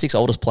the 5th or 6th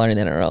oldest player in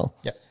the NRL?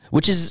 Yeah.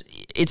 Which is,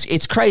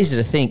 it's crazy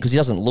to think because he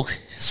doesn't look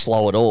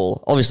slow at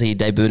all. Obviously, he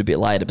debuted a bit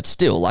later, but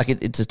still, like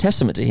it's a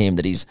testament to him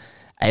that he's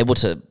able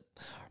to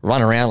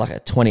run around like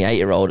a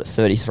 28-year-old at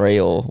 33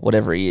 or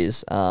whatever he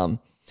is.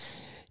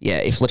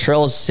 If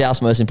Latrell's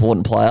South's most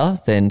important player,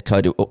 then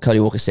Cody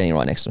Walker's standing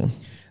right next to him.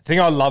 The thing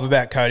I love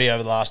about Cody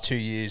over the last 2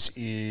 years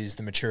is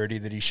the maturity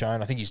that he's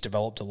shown. I think he's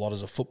developed a lot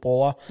as a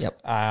footballer.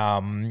 Yep.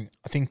 I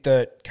think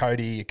that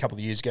Cody, a couple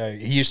of years ago,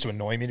 he used to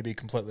annoy me, to be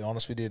completely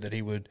honest with you, that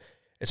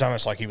it's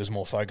almost like he was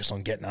more focused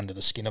on getting under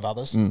the skin of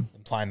others than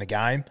playing the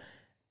game.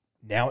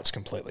 Now it's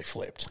completely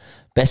flipped.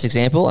 Best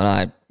example,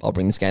 and I'll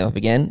bring this game up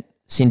again,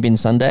 Sin Bin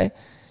Sunday.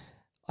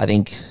 I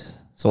think,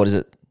 so what is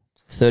it,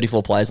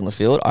 34 players on the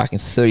field. I reckon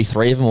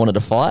 33 of them wanted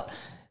to fight.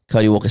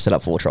 Cody Walker set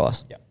up 4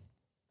 tries. Yep.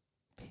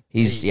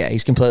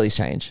 He's completely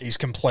changed. He's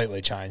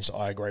completely changed.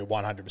 I agree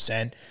 100%.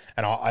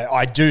 And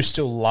I do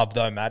still love,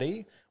 though,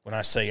 Matty, when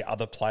I see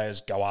other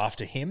players go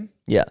after him.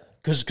 Yeah.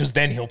 Because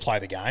then he'll play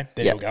the game.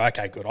 Then he'll go,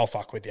 okay, good, I'll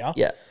fuck with you.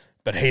 Yeah.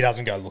 But he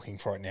doesn't go looking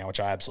for it now,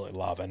 which I absolutely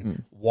love.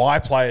 And why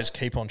players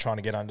keep on trying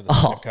to get under the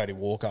skin of Cody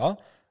Walker,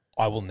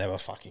 I will never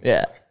fucking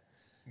know.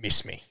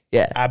 Miss me.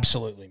 Yeah.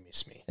 Absolutely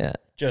miss me. Yeah.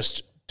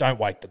 Just don't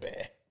wake the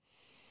bear.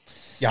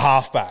 Your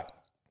halfback,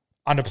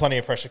 under plenty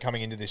of pressure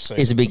coming into this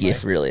season. It's a big year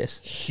for Ilias.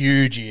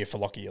 Huge year for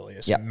Lockie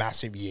Ilias. Yep.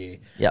 Massive year.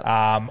 Yep.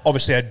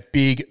 Obviously had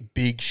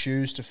big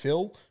shoes to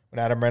fill when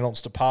Adam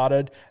Reynolds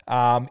departed.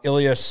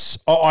 Ilias,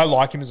 I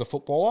like him as a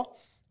footballer.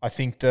 I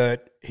think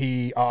that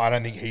I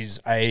don't think he's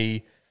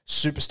a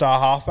superstar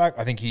halfback.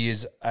 I think he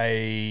is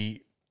a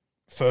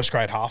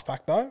first-grade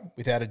halfback, though,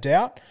 without a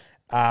doubt.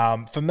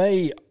 For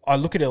me, I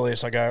look at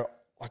Ilias, I go,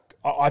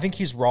 I think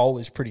his role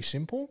is pretty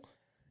simple.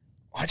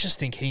 I just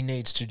think he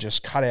needs to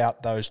just cut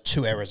out those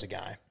 2 errors a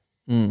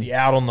game. The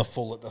out on the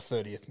full at the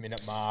 30th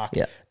minute mark.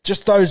 Yeah.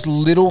 Just those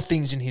little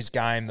things in his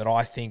game that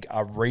I think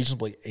are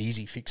reasonably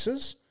easy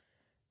fixes.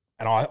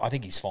 And I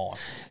think he's fine.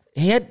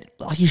 He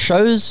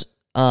shows...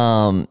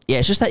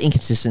 it's just that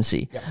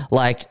inconsistency. Yep.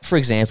 Like, for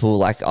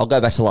example, I'll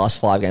go back to the last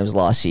 5 games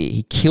last year.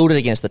 He killed it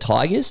against the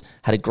Tigers,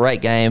 had a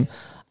great game.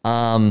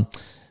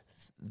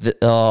 The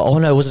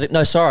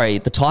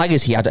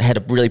Tigers, he had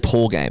a really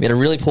poor game. He had a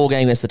really poor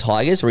game against the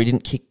Tigers where he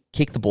didn't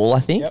kick the ball, I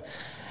think. Yep.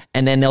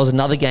 And then there was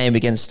another game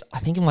against, I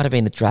think it might have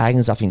been the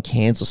Dragons up in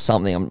Cairns or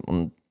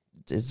something.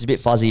 It's a bit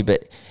fuzzy,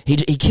 but he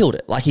killed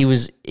it. He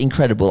was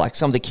incredible.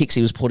 Some of the kicks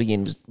he was putting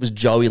in was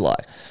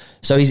Joey-like.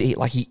 So he's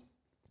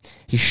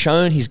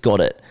shown he's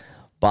got it,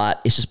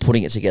 but it's just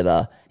putting it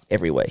together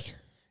every week.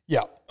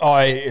 Yeah,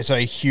 it's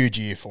a huge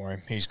year for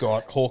him. He's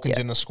got Hawkins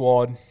in the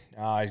squad.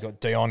 He's got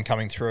Dion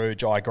coming through.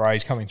 Jai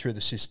Gray's coming through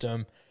the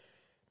system.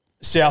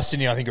 South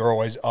Sydney, I think, are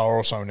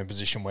also in a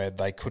position where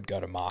they could go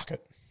to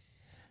market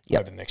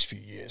over the next few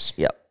years.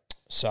 Yep.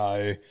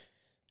 So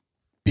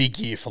big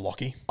year for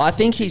Lockie. I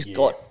think he's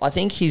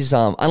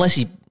unless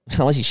he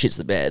shits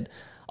the bed,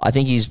 I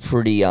think he's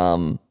pretty.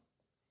 I'm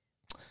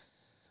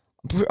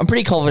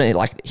pretty confident.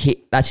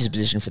 That's his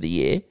position for the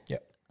year.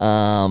 Yep.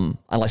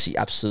 Unless he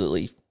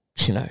absolutely,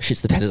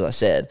 shits the bed, as I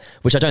said,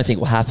 which I don't think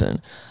will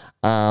happen.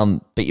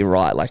 But you're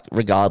right.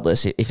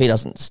 Regardless, if he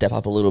doesn't step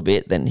up a little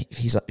bit, then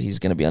he's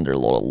going to be under a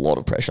lot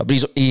of pressure.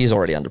 But he is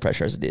already under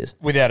pressure as it is.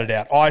 Without a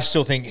doubt, I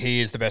still think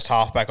he is the best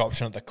halfback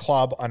option at the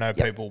club. I know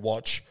people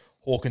watch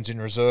Hawkins in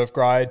reserve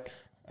grade,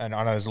 and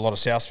I know there's a lot of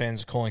South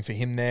fans calling for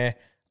him there.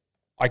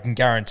 I can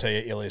guarantee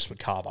you, Ilias would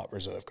carve up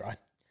reserve grade.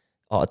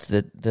 Oh, it's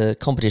the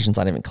competition's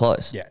not even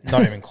close. Yeah,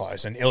 not even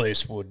close. And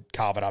Ilias would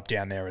carve it up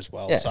down there as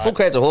well. Yeah, so. Full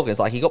credit to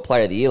Hawkins. He got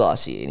Player of the Year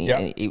last year,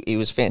 and he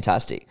was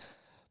fantastic.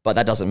 But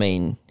that doesn't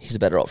mean he's a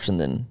better option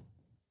than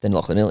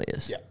Lachlan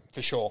Ilias. Yeah,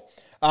 for sure.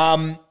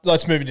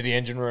 Let's move into the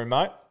engine room,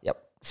 mate.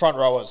 Yep. Front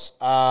rowers.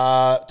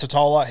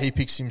 Totola, he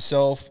picks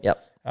himself.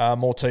 Yep.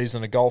 More tees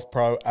than a golf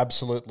pro.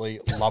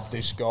 Absolutely love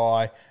this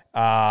guy.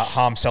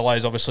 Harm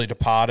Saleh's obviously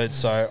departed,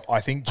 so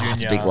I think Junior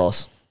that's a big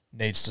loss.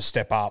 Needs to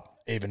step up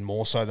even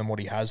more so than what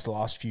he has the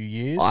last few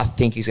years. I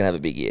think he's going to have a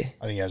big year.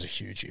 I think he has a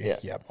huge year. Yeah.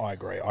 Yep, I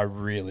agree. I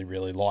really,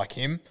 really like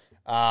him.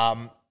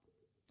 Jai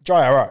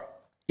Arrow.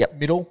 Yep.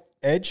 Middle,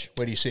 edge,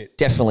 where do you sit?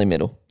 Definitely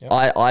middle.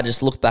 Yep. I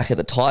just look back at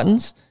the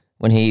Titans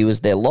when he was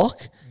their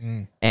lock,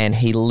 and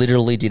he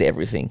literally did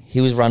everything.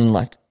 He was running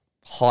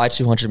high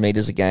 200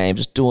 metres a game,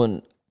 just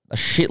doing a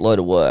shitload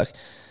of work.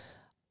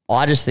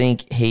 I just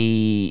think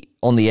he,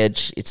 on the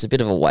edge, it's a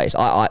bit of a waste.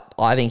 I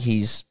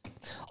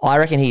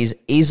reckon he's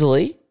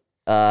easily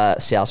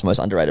South's most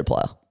underrated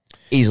player.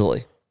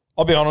 Easily.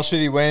 I'll be honest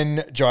with you, when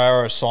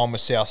Jairo signed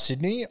with South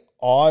Sydney,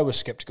 I was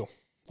sceptical.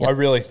 Yep. I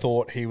really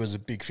thought he was a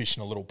big fish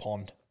in a little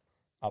pond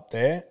up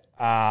there.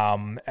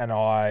 And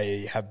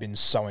I have been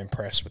so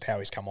impressed with how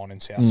he's come on in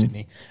South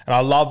Sydney. And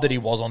I love that he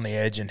was on the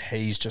edge and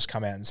he's just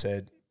come out and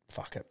said,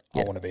 fuck it,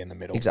 I want to be in the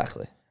middle.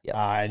 Exactly. Yep.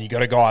 And you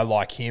got a guy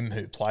like him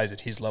who plays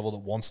at his level that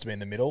wants to be in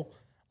the middle.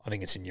 I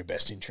think it's in your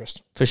best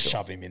interest. For sure.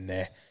 Shove him in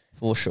there.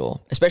 For sure.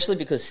 Especially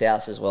because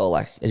South as well,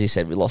 as you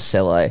said, we lost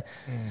Sele,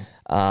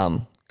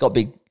 got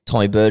big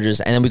Tommy Burgess,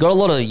 and then we got a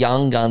lot of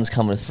young guns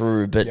coming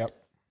through, but,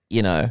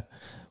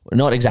 we're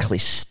not exactly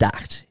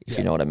stacked, if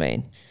you know what I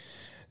mean.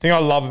 The thing I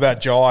love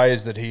about Jai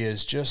is that he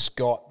has just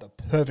got the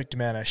perfect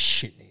amount of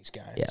shit in his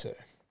game too.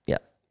 Yeah.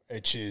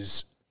 Which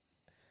is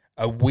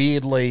a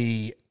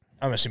weirdly,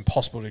 almost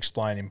impossible to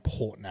explain,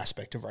 important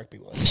aspect of rugby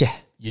league. Yeah.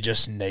 You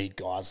just need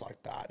guys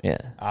like that.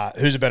 Yeah.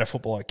 Who's a better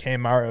footballer,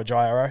 Cam Murray or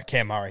Jai Arrow?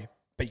 Cam Murray.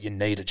 But you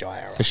need a Jai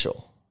Arrow. For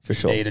sure.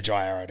 You need a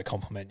Jai Arrow to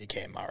complement your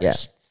Cam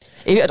Murrays.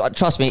 Yeah.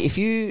 Trust me, if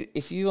you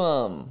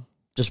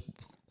just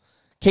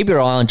keep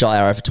your eye on Jai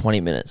Arrow for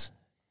 20 minutes,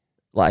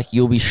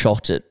 you'll be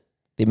shocked at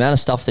the amount of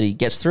stuff that he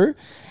gets through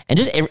and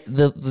just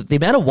the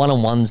amount of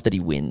one-on-ones that he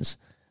wins.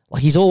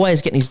 He's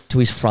always getting to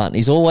his front.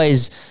 He's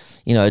always,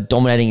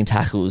 dominating in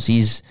tackles.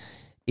 It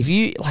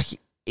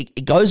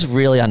goes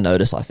really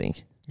unnoticed, I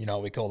think. You know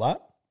what we call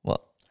that?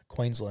 What? A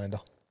Queenslander.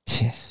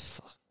 Yeah,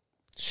 fuck.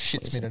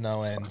 Shits me to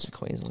no end.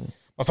 Queensland.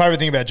 My favourite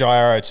thing about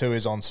Jairo too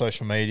is on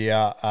social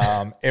media,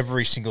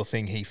 every single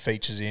thing he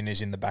features in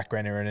is in the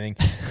background or anything.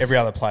 Every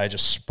other player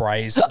just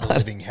sprays the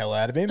living hell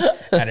out of him,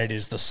 and it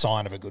is the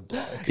sign of a good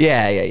bloke.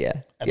 Yeah.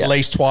 At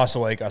least twice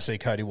a week I see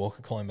Cody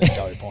Walker calling me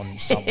dope on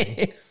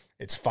something.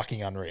 It's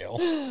fucking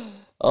unreal.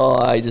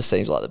 Oh, he just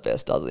seems like the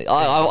best, doesn't he?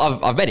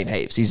 I've met him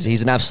heaps.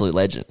 He's an absolute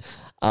legend.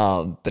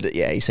 But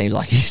yeah, he seems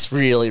like he's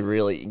really,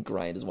 really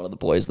ingrained as one of the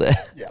boys there.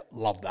 Yeah,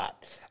 love that.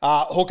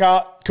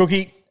 Hooker,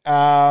 Cookie,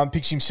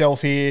 picks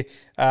himself here.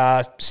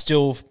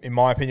 Still, in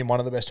my opinion, one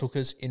of the best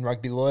hookers in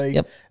rugby league.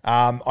 Yep.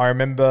 I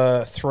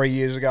remember 3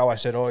 years ago I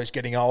said, he's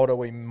getting older.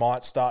 We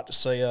might start to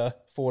see a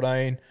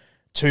 14.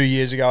 2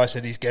 years ago I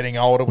said he's getting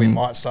older. We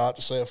might start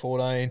to see a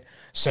 14.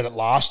 Said it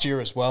last year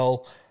as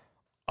well.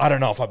 I don't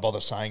know if I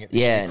bother saying it.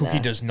 Yeah, Cookie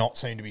does not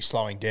seem to be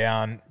slowing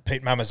down.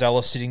 Pete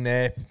Mamazella sitting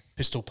there,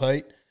 Pistol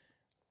Pete.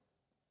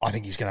 I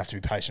think he's going to have to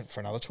be patient for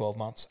another 12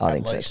 months. I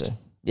think so too.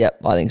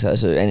 Yep, I think so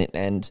too.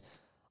 And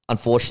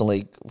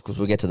unfortunately, because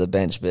we'll get to the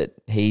bench, but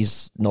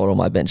he's not on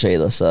my bench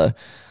either. So,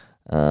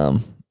 I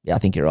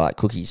think you're right.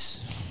 He's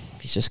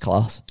just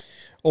class.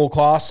 All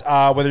class.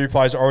 Whether he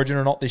plays Origin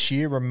or not this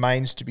year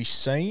remains to be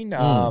seen.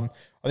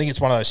 I think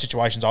it's one of those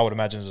situations I would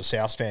imagine as a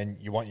South fan,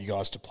 you want you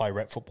guys to play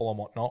rep football and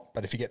whatnot,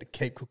 but if you get to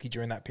keep Cookie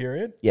during that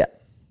period,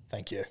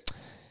 thank you.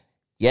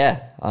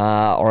 Yeah,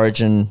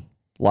 Origin,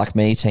 like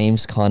me,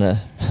 teams kind of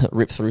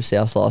ripped through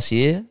South last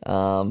year.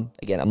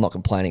 Again, I'm not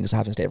complaining because it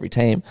happens to every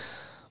team,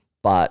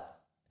 but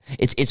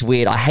it's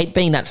weird. I hate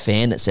being that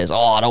fan that says,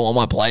 I don't want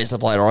my players to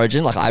play at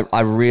Origin. Like, I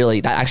really,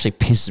 that actually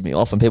pisses me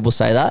off when people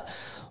say that,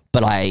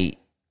 but I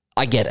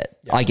get it.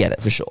 Yeah. I get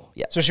it for sure.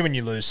 Yeah. Especially when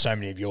you lose so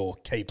many of your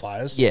key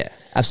players. Yeah,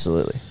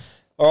 absolutely.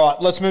 All right,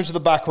 let's move to the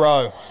back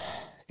row.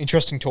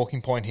 Interesting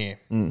talking point here.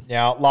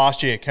 Now,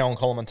 last year, Kellen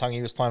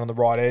Colomantungi was playing on the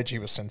right edge. He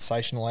was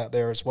sensational out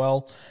there as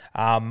well.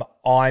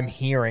 I'm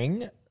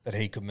hearing that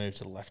he could move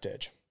to the left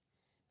edge.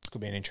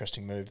 Could be an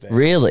interesting move there.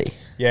 Really?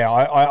 Yeah,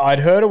 I'd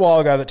heard a while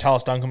ago that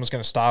Tallis Duncan was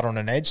going to start on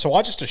an edge, so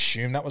I just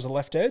assumed that was a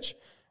left edge.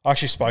 I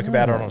actually spoke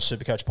about it on a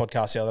Supercoach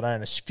podcast the other day,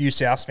 and a few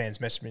South fans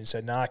messaged me and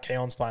said,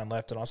 Keon's playing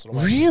left, and I sort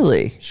of went,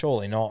 really?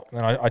 Surely not.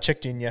 And I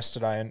checked in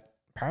yesterday, and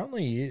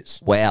apparently he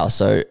is. Wow,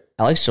 so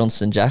Alex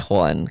Johnson, Jack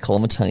White, and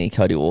Colomantungi,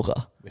 Cody Walker.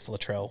 With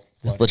Latrell.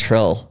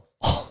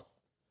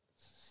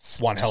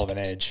 One hell of an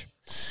edge.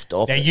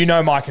 Stop Now, it. you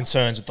know my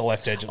concerns with the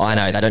left edge. I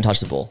know, they don't touch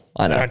the ball.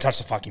 I know. They don't touch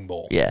the fucking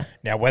ball. Yeah.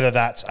 Now, whether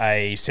that's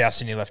a South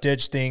Sydney left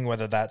edge thing,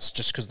 whether that's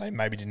just because they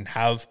maybe didn't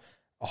have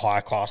a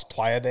higher class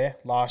player there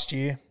last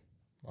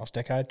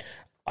decade,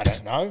 I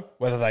don't know.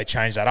 Whether they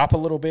change that up a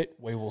little bit,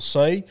 we will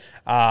see.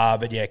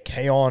 But yeah,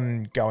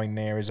 Keon going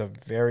there is a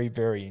very,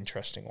 very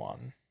interesting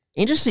one.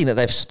 Interesting that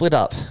they've split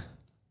up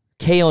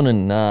Keon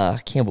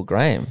and Campbell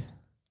Graham.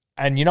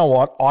 And you know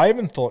what? I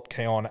even thought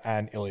Keon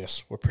and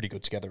Ilias were pretty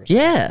good together as well.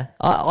 Yeah,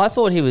 I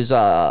thought he was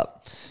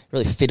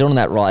really fit on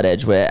that right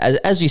edge where,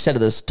 as you said at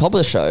the top of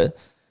the show,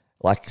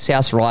 like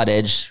South's right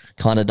edge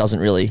kind of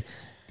doesn't really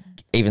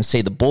even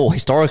see the ball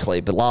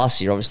historically, but last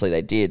year obviously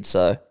they did,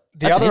 so...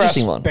 The other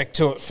aspect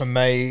to it for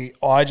me,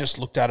 I just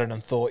looked at it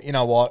and thought, you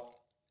know what?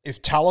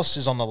 If Tallis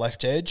is on the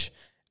left edge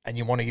and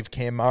you want to give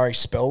Cam Murray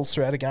spells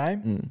throughout a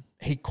game,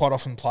 he quite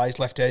often plays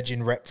left edge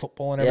in rep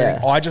football and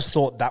everything. I just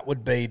thought that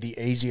would be the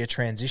easier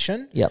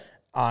transition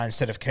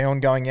instead of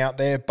Keon going out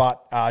there.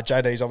 But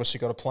JD's obviously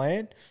got a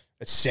plan.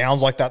 It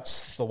sounds like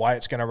that's the way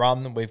it's going to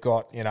run. We've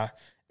got,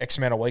 X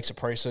amount of weeks of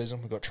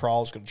preseason. We've got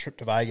trials, got a trip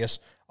to Vegas.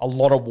 A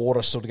lot of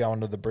water still to go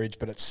under the bridge,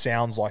 but it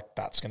sounds like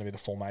that's going to be the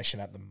formation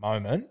at the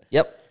moment.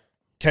 Yep.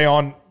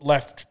 Keon,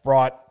 left,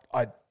 right,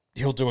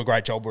 he'll do a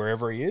great job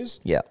wherever he is.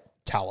 Yeah.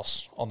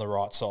 Tallis on the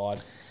right side.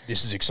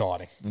 This is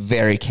exciting.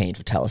 Very keen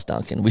for Tallis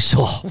Duncan. We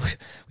saw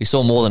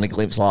more than a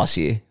glimpse last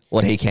year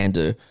what he can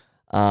do.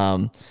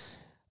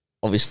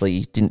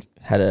 Obviously,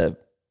 had a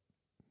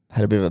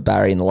bit of a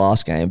barrier in the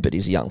last game, but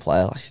he's a young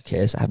player. Like, who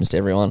cares? It happens to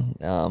everyone.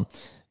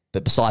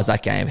 But besides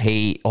that game,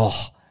 he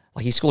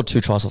scored 2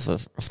 tries off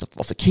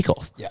the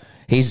kickoff. Yeah,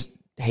 he's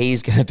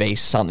going to be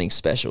something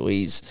special.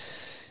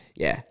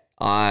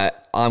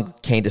 I'm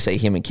keen to see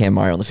him and Cam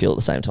Murray on the field at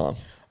the same time.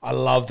 I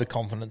love the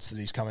confidence that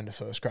he's come into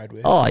first grade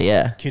with. Oh,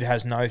 yeah. Kid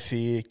has no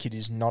fear. Kid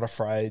is not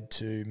afraid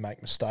to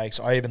make mistakes.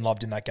 I even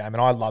loved in that game,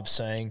 and I love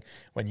seeing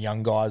when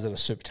young guys that are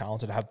super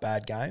talented have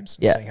bad games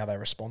and seeing how they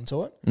respond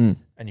to it.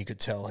 And you could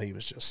tell he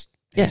was just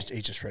he's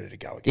just ready to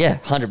go again. Yeah,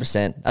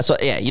 100%. That's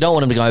what. Yeah, you don't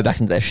want him to go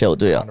back into their shell,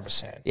 do you?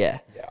 100%. Yeah.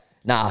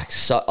 Nah,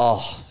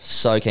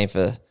 so keen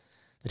for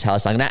the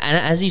Tallis Duncan. And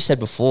as you said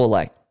before,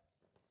 like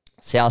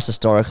South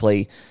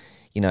historically,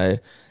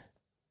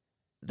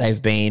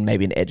 they've been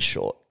maybe an edge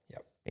short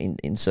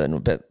in certain,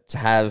 but to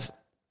have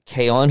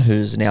Keon,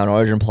 who's now an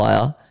Origin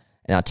player,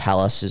 and now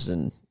Tallis, who's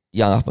a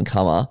young up and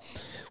comer,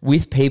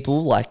 with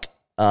people like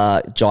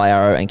Jai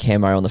Arrow and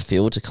Cam Murray on the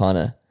field to kind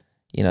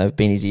of,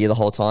 be in his ear the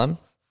whole time,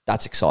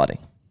 that's exciting.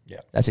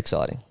 Yeah, that's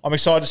exciting. I'm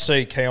excited to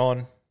see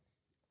Keon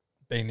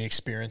being the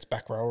experienced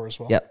back rower as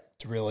well. Yep.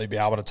 To really be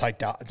able to take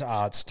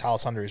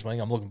Tallis under his wing.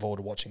 I'm looking forward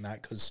to watching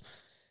that because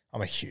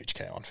I'm a huge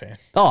Keon fan.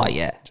 Oh,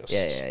 yeah.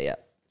 Yeah.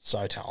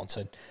 So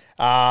talented.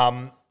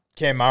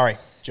 Cam Murray,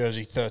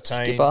 jersey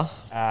 13. Skipper.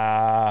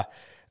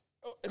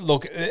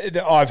 Look,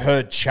 I've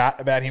heard chat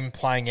about him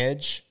playing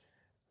edge.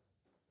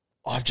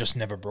 I've just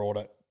never brought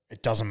it.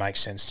 It doesn't make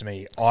sense to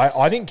me.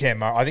 I think Cam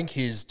Murray, I think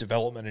his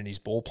development and his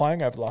ball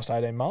playing over the last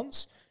 18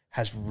 months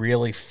has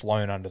really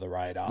flown under the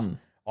radar.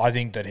 I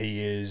think that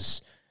he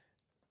is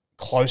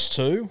close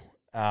to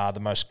the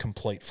most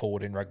complete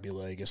forward in rugby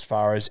league as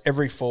far as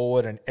every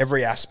forward and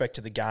every aspect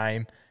of the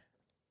game.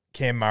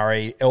 Cam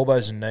Murray,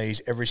 elbows and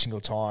knees every single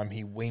time.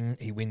 He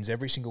wins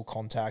every single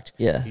contact.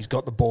 Yeah. He's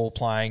got the ball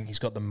playing. He's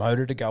got the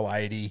motor to go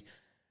 80.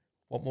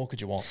 What more could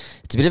you want?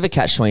 It's a bit of a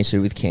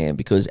catch-22 with Cam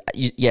because,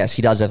 yes,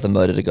 he does have the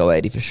motor to go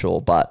 80 for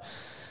sure, but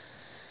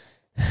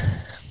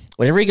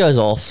whenever he goes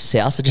off,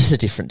 South are just a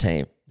different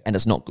team, and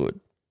it's not good.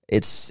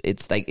 It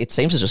seems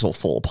to just all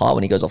fall apart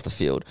when he goes off the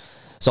field.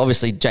 So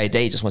obviously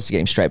JD just wants to get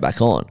him straight back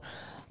on.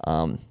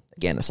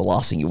 Again, that's the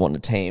last thing you want in a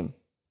team,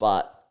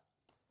 but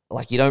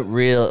you don't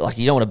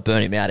want to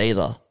burn him out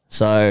either.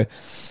 So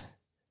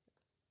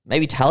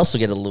maybe Tallis will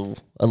get a little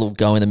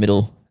go in the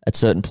middle at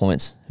certain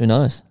points. Who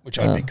knows? Which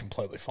I'd be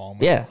completely fine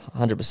with. Yeah,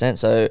 100%.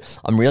 So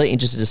I'm really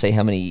interested to see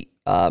how many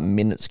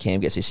minutes Cam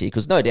gets this year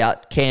because no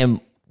doubt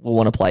Cam will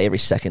want to play every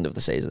second of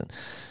the season.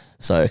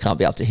 So it can't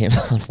be up to him,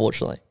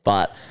 unfortunately.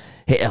 But,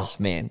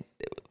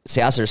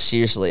 South are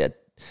seriously a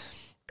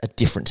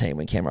different team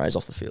when Cam Murray's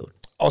off the field.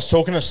 I was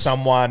talking to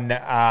someone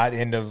at the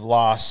end of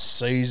last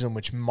season,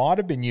 which might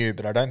have been you,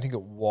 but I don't think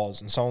it was.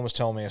 And someone was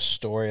telling me a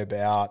story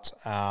about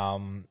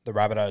the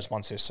Rabbitohs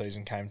once their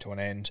season came to an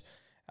end.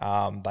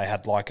 They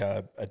had like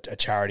a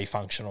charity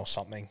function or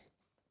something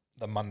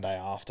the Monday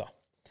after.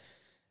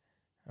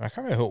 And I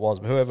can't remember who it was,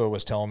 but whoever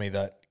was telling me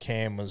that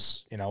Cam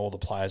was, all the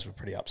players were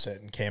pretty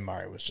upset and Cam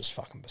Murray was just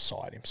fucking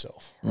beside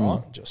himself,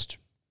 right? Just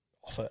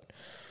off it.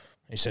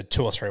 He said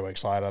 2 or 3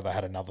 weeks later they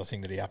had another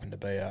thing that he happened to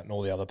be at and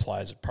all the other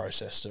players had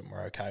processed it and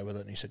were okay with it.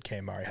 And he said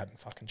Cam Murray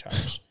hadn't fucking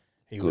changed.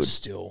 He was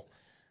still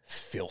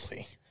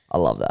filthy. I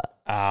love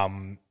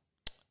that.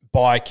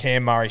 By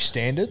Cam Murray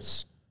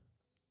standards,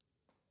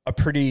 a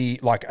pretty,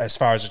 as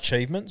far as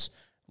achievements,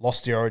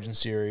 lost the Origin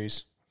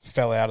Series,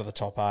 fell out of the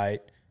top 8,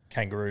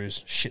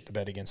 Kangaroos shit the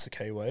bed against the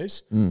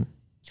Kiwis.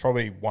 It's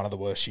probably one of the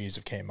worst years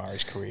of Cam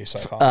Murray's career so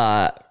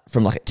far.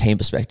 From a team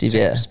perspective,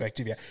 yeah.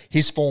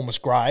 His form was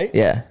great.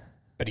 Yeah.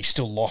 But he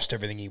still lost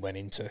everything he went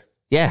into.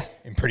 Yeah.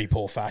 In pretty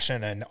poor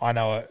fashion. And I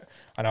know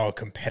a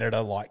competitor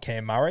like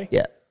Cam Murray.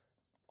 Yeah.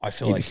 I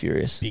feel He'd like be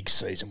furious. Big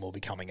season will be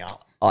coming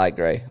up. I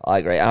agree.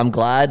 I'm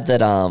glad that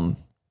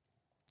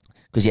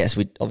because yes,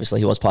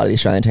 he was part of the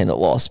Australian team that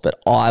lost, but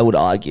I would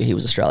argue he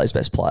was Australia's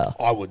best player.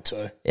 I would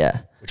too.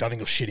 Yeah. Which I think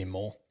will shit him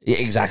more. Yeah,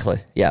 exactly.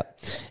 Yeah.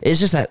 It's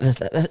just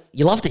that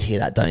you love to hear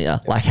that, don't you? Yeah.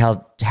 Like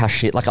how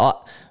shit.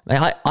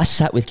 I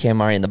sat with Cam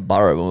Murray in the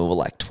Burrow when we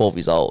were 12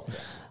 years old. Yeah.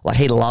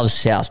 He loves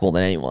South more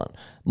than anyone.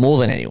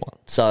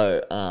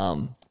 So,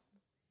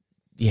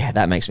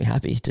 that makes me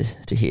happy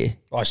to hear.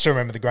 I still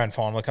remember the grand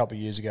final a couple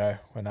of years ago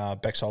when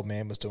Beck's old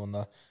man was doing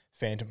the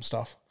Phantom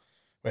stuff.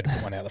 We had to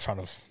put one out the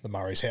front of the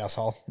Murray's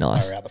household.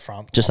 Nice. They were out the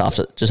front. Just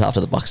after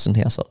the Buxton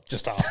household.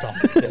 Just after.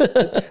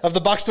 Yeah. Have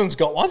the Buxtons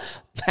got one?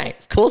 Mate,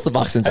 of course the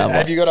Buxtons have one.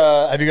 Have you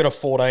got a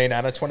 14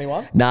 and a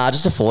 21? Nah,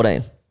 just a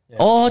 14. Yeah.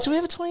 Oh, do we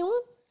have a 21?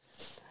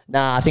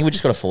 Nah, I think we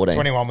just got a 14.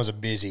 21 was a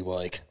busy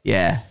week.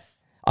 Yeah.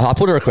 I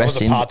put a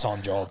request in. It was a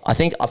part-time job. I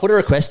think I put a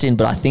request in,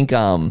 but I think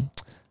I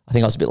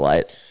was a bit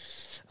late.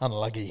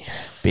 Unlucky.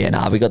 But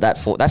yeah, we got that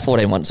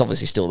 14 one. It's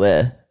obviously still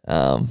there.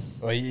 Well,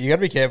 you got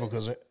to be careful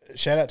because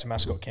shout out to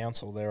Mascot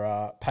Council.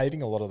 They're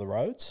paving a lot of the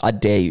roads. I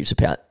dare you to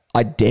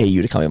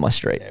come in my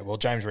street. Yeah, well,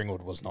 James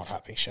Ringwood was not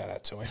happy. Shout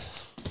out to him.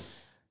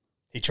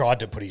 He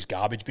tried to put his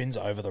garbage bins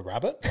over the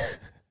Rabbit.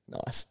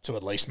 Nice. To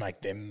at least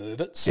make them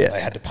move it. So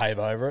they had to pave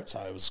over it. So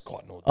it was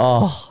quite an ordeal.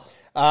 Oh.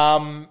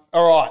 All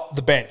right,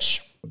 the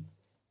bench.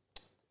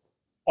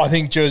 I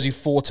think jersey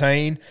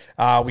 14.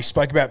 We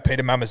spoke about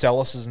Peter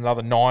Mamazelis as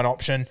another 9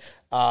 option.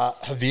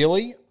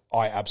 Havili,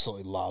 I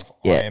absolutely love.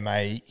 Yeah. I am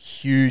a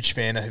huge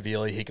fan of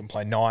Havili. He can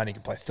play 9, he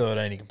can play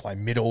 13, he can play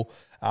middle.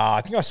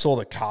 I think I saw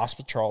the Cast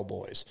Patrol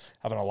boys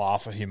having a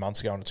laugh a few months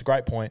ago, and it's a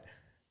great point.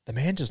 The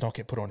man does not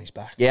get put on his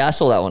back. Yeah, I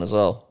saw that one as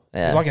well.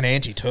 Yeah. He's like an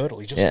anti-turtle.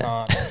 He just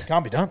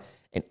can't be done.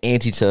 An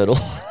anti-turtle.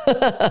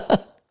 I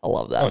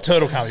love that. Oh, a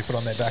turtle can't be put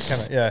on their back, can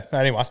it? Yeah.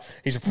 Anyway,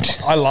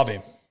 I love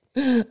him.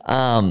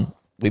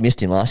 We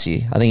missed him last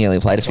year. I think he only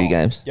played a few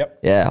games. Yep.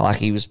 Yeah,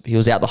 he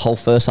was out the whole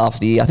first half of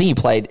the year. I think he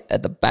played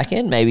at the back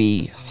end,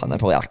 maybe, I don't know,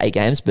 probably 8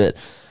 games, but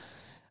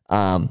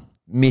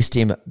missed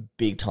him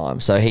big time.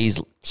 So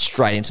he's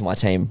straight into my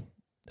team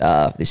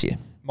this year.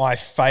 My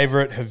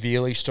favourite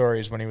Havili story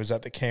is when he was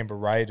at the Canberra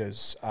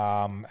Raiders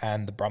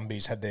and the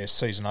Brumbies had their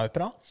season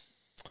opener.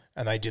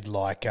 And they did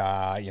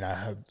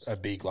a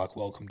big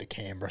welcome to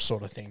Canberra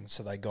sort of thing.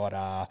 So they got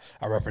a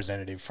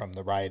representative from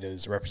the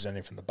Raiders, a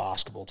representative from the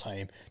basketball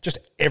team, just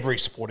every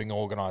sporting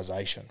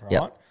organisation, right?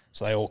 Yep.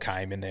 So they all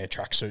came in their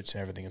tracksuits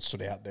and everything and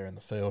stood out there in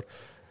the field.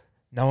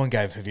 No one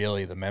gave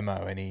Havili the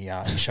memo and he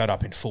showed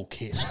up in full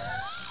kit.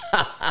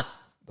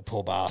 The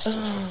poor bastard.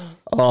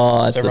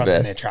 Oh, that's the best. Everyone's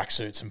in their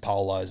tracksuits and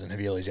polos and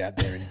Havili's out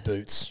there in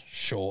boots,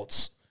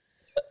 shorts.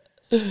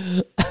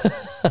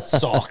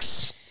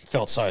 Socks.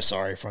 Felt so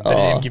sorry for him. They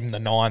didn't even give him the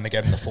 9. They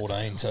gave him the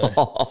 14 too.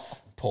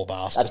 Poor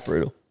bastard. That's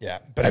brutal. Yeah.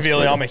 But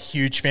really, I'm a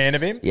huge fan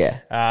of him. Yeah.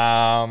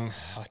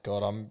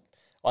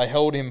 I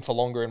held him for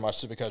longer in my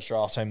Supercoach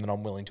draft team than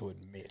I'm willing to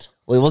admit.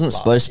 Well, he wasn't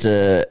supposed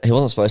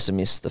to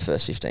miss the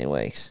first 15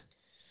 weeks.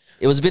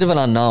 It was a bit of an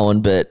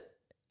unknown, but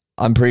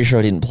I'm pretty sure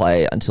he didn't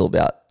play until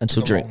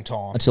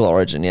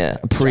Origin. Yeah,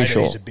 I'm pretty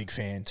sure. He's a big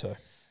fan too.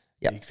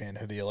 Yep. Big fan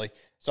of Healy.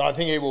 So I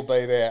think he will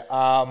be there.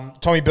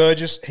 Tommy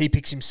Burgess, he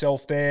picks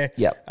himself there.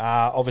 Yep.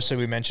 Obviously,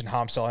 we mentioned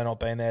Harmstelli not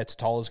being there.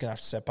 Totola's going to have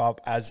to step up,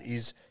 as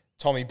is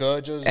Tommy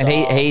Burgess. And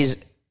he's,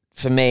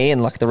 for me,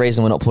 and like the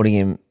reason we're not putting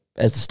him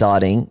as the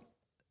starting,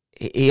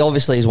 he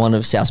obviously is one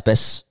of South's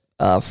best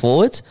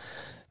forwards,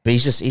 but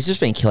he's just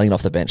been killing it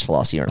off the bench for the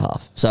last year and a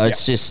half. So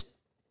it's just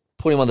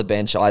put him on the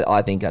bench.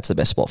 I think that's the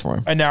best spot for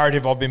him. A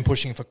narrative I've been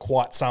pushing for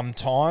quite some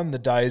time. The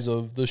days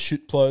of the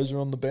shit players are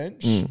on the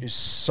bench is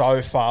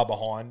so far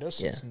behind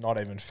us. Yeah. It's not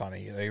even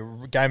funny.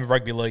 The game of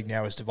rugby league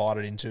now is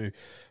divided into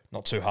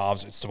not 2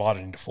 halves. It's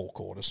divided into 4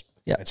 quarters.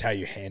 Yeah, it's how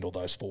you handle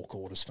those 4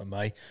 quarters for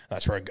me.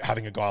 That's where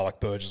having a guy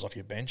like Burgess off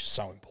your bench is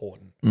so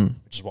important,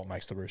 which is what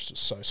makes the Roosters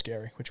so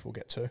scary, which we'll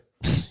get to.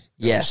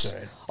 Yes.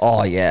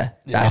 Oh, yeah.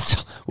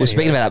 We're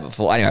speaking about that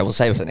before. Anyway, we'll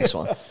save it for the next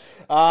one.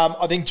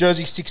 I think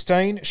jersey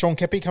 16, Sean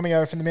Kepi coming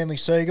over from the Manly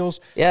Seagulls.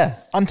 Yeah.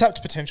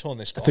 Untapped potential in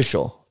this guy. For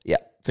sure. Yeah,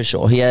 for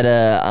sure. He had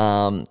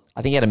I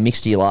think he had a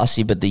mixed year last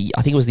year, but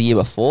I think it was the year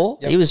before.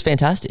 Yep. He was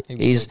fantastic.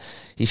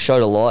 He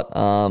showed a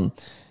lot.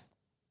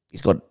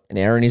 He's got an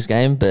error in his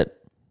game, but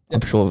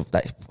I'm sure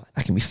that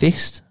can be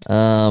fixed.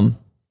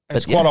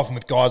 It's quite often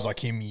with guys like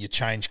him, you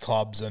change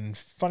clubs and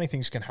funny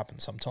things can happen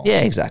sometimes.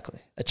 Yeah, exactly.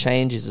 A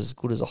change is as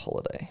good as a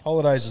holiday.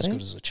 Holiday's as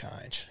good as a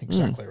change.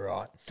 Exactly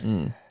right.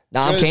 No,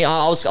 I'm keen.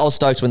 I was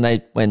stoked when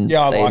they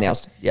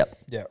announced. Yep.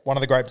 Yeah, one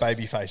of the great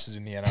baby faces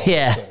in the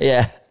NRL.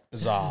 Yeah.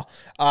 Bizarre.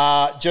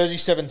 Jersey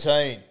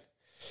 17.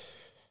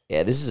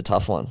 Yeah, this is a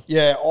tough one.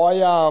 Yeah,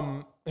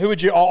 who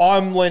would you?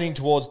 I'm leaning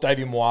towards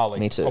Davey Moale.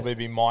 Me too. Probably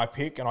be my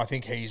pick, and I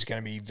think he's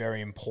going to be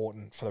very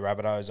important for the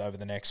Rabbitohs over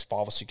the next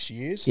 5 or 6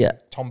 years. Yeah.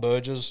 Tom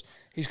Burgess,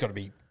 he's got to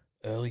be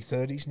early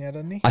 30s now,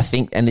 doesn't he? I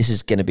think, and this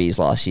is going to be his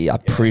last year. I'm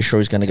pretty sure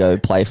he's going to go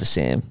play for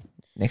Sam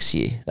next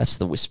year. That's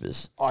the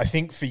whispers. I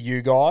think for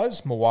you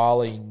guys,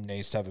 Moale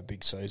needs to have a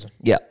big season.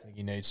 Yeah. I think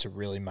he needs to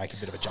really make a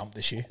bit of a jump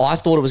this year. I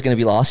thought it was going to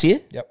be last year.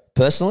 Yep.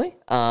 Personally,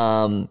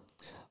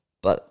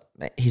 but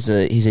he's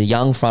a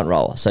young front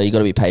rower, so you got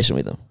to be patient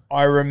with him.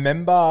 I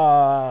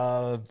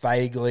remember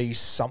vaguely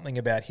something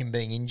about him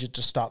being injured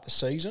to start the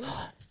season.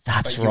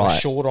 That's right. He was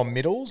short on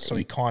middles, so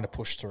he kind of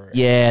pushed through.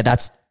 Yeah,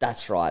 that's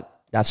right.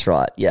 That's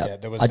right. Yeah,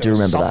 I do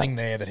remember something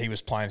there that he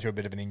was playing through a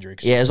bit of an injury.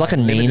 Yeah, it was like a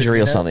knee injury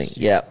or something.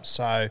 Yeah,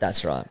 so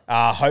that's right.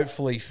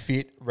 Hopefully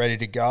fit, ready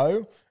to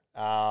go.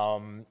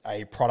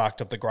 A product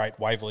of the great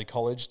Waverley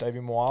College, Davey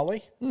Moale.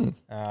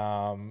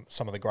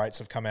 Some of the greats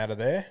have come out of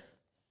there.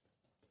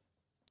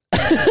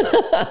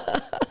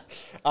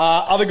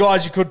 Other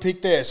guys you could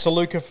pick there,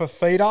 Saluka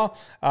Fafita,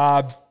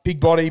 big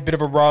body, bit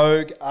of a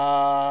rogue.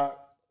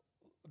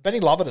 Benny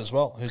Lovett as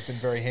well, who's been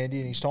very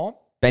handy in his time.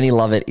 Benny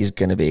Lovett is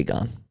going to be a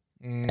gun.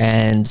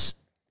 And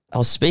I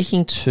was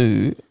speaking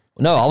to...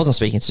 No, I wasn't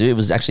speaking to. It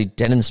was actually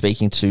Denon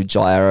speaking to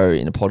Jairo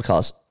in a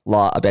podcast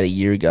about a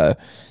year ago,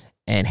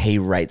 and he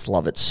rates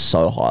Lovett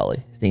so highly.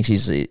 He thinks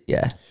he's,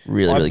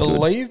 really good. I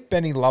believe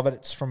Benny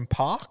Lovett's from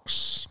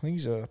Parks. I think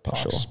he's a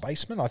Parks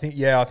spaceman. I think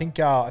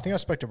I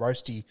spoke to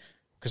Roasty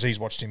because he's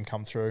watched him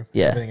come through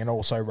everything and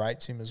also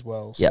rates him as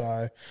well.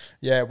 Yep.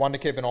 So, one to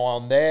keep an eye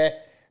on there.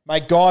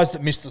 Mate, guys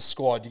that missed the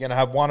squad, you're going to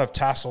have one of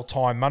Tass or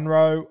Ty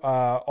Munro.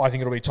 I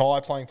think it'll be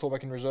Ty playing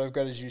fullback in reserve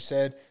grade, as you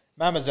said.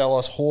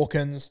 Mamazelos,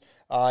 Hawkins,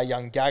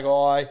 young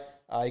Gagai.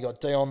 You got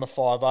Dion, the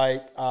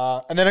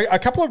 5'8". And then a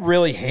couple of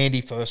really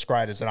handy first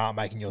graders that aren't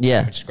making your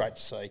team, which is great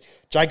to see.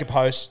 Jacob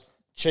Host,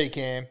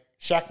 Cheekham,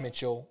 Shaq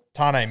Mitchell,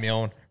 Tane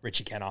Milne,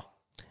 Richie Kenner.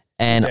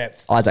 And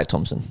Isaac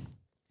Thompson.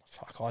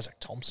 Isaac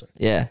Thompson.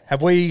 Yeah.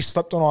 Have we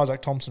slept on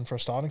Isaac Thompson for a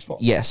starting spot?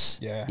 Yes.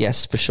 Yeah.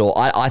 Yes, for sure.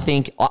 I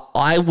think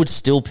I would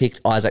still pick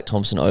Isaac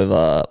Thompson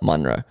over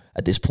Munro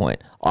at this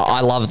point.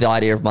 I love the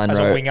idea of Munro. As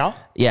a winger?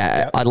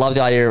 Yeah. Yep. I love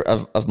the idea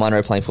of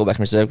Munro playing fullback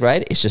in reserve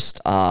grade. It's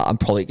just I'm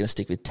probably going to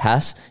stick with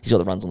Tass. He's got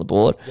the runs on the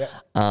board. Yep.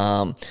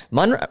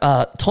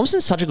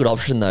 Thompson's such a good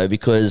option, though,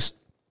 because,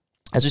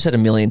 as we said a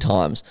million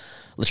times,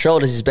 Latrell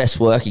does his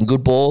best work in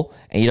good ball,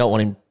 and you don't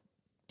want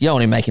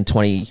him making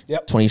 20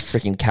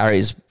 freaking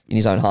carries in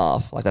his own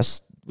half. We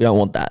don't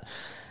want that.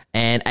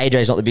 And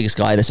AJ's not the biggest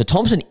guy either. So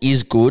Thompson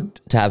is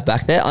good to have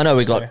back there. I know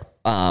we got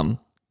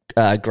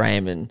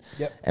Graham and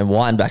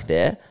Wine back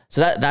there. So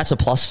that's a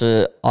plus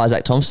for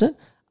Isaac Thompson.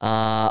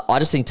 I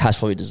just think Tass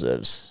probably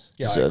deserves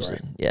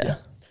it. Yeah.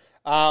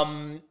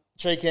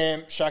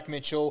 Cheekham, Shaq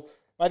Mitchell.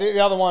 I think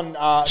the other one,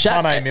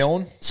 Tane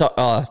Milne. So,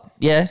 go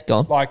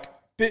on.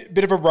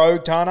 Bit of a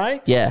rogue Tane.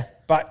 Yeah.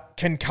 But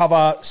can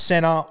cover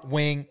centre,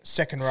 wing,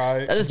 second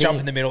row, jump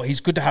in the middle.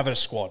 He's good to have in a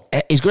squad.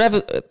 He's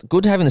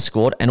good to have in the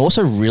squad, and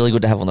also really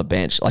good to have on the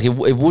bench. It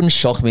wouldn't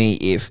shock me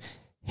if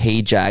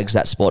he jags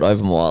that spot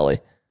over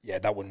Miley. yeah,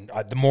 that wouldn't.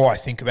 The more I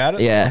think about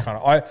it, Yeah.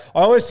 I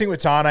always think with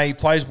Tane, he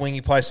plays wing,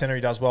 he plays centre,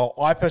 he does well.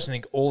 I personally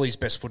think all his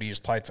best footy is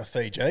played for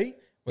Fiji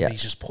when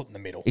he's just put in the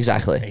middle.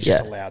 Exactly. And he's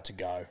just allowed to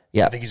go.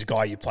 Yeah. I think he's a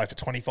guy you play for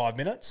 25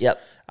 minutes.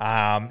 Yep.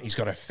 He's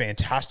got a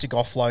fantastic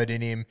offload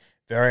in him,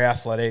 very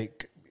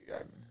athletic,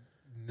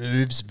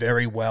 moves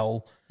very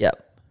well.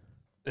 Yep.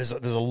 There's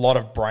a lot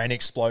of brain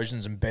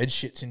explosions and bed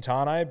shits in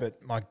Tane,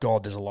 but my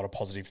God, there's a lot of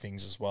positive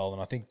things as well.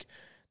 And I think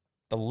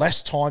the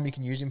less time you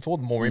can use him for,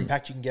 the more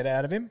impact you can get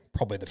out of him,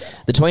 probably the better.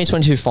 The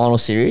 2022 final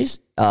series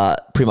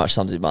pretty much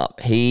sums him up.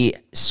 He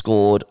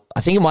scored,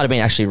 I think it might have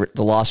been actually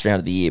the last round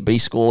of the year, but he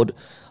scored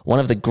one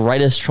of the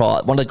greatest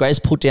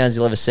put downs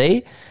you'll ever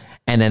see.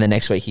 And then the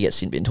next week he gets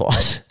sin bin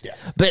twice. Yeah.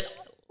 But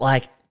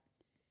like,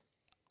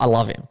 I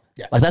love him.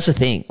 Yeah. Like that's the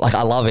thing. Like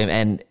I love him.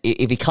 And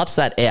if he cuts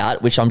that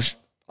out, which I'm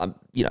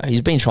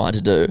he's been trying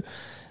to do,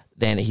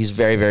 then he's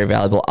very, very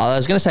valuable. I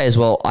was going to say as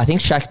well, I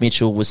think Shaq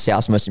Mitchell was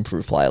South's most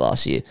improved player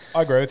last year.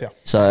 I agree with you.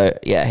 So,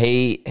 yeah,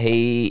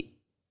 he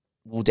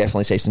will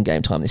definitely see some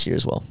game time this year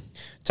as well.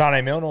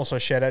 Tane Milne, also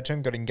shout out to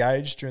him, got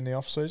engaged during the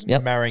off-season,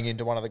 Yep. marrying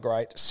into one of the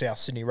great South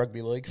Sydney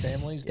Rugby League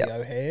families, the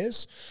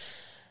O'Hares.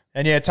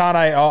 And yeah, Tane,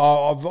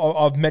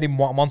 I've met him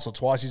once or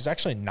twice. He's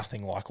actually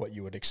nothing like what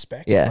you would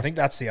expect. Yeah. I think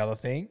that's the other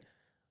thing.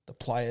 The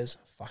players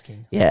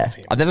fucking Yeah, love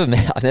him. I've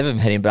never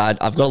met him, but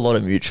I've got a lot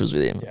of mutuals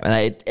with him,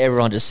 and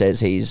everyone just says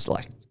he's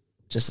like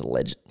just a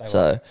legend.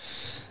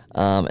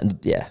 And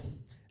yeah,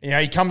 You know,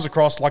 he comes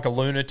across like a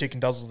lunatic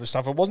and does all this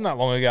stuff. It wasn't that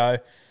long ago.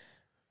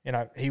 You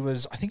know, he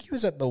was at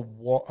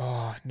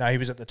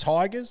the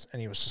Tigers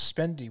and he was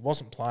suspended. He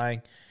wasn't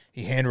playing.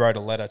 He handwrote a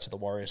letter to the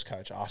Warriors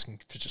coach asking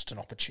for just an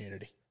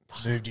opportunity.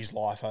 Moved his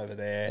life over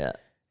there. Yeah.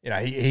 You know,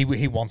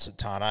 he wants it,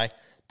 Tane.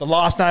 The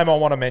last name I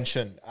want to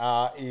mention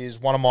is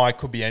one of my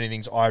could be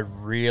anythings. I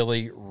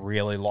really,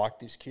 really like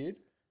this kid,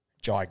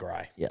 Jai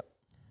Gray. Yep.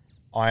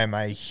 I am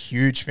a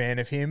huge fan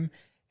of him.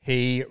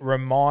 He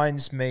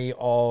reminds me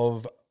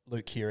of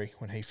Luke Keary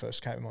when he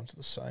first came onto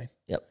the scene.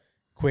 Yep.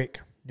 Quick,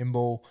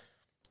 nimble,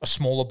 a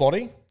smaller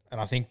body. And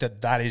I think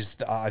that is,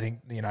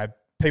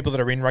 people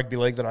that are in rugby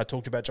league that I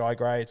talked about Jai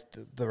Gray,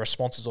 the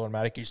response is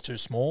automatic. He's too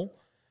small.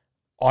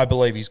 I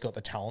believe he's got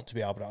the talent to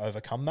be able to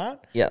overcome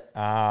that. Yeah.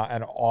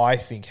 And I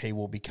think he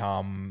will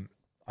become,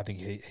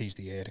 he's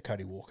the heir to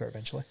Cody Walker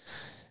eventually.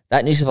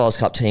 That New South Wales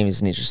Cup team is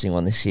an interesting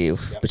one this year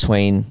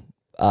between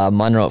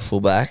Munro at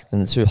fullback, then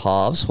the two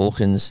halves,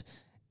 Hawkins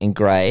and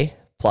Gray,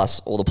 plus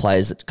all the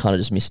players that kind of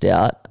just missed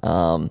out.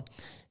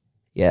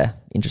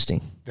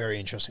 Interesting. Very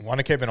interesting. Want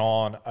to keep an eye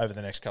on over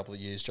the next couple of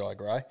years, Jai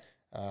Gray.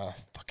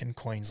 Fucking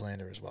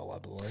Queenslander as well, I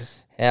believe.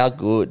 How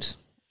good.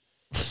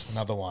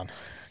 Another one.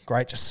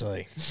 Great to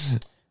see.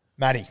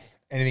 Matty,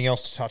 anything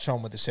else to touch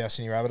on with the South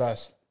Sydney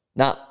Rabbitohs?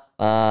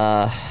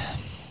 Nah.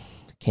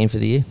 Keen for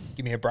the year?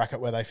 Give me a bracket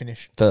where they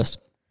finish. First.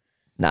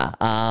 Nah.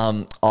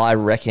 I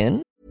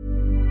reckon.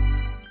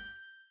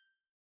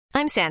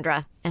 I'm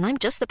Sandra, and I'm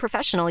just the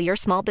professional your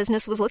small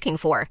business was looking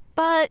for.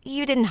 But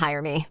you didn't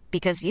hire me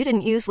because you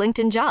didn't use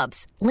LinkedIn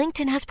Jobs.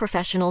 LinkedIn has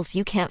professionals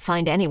you can't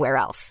find anywhere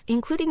else,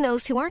 including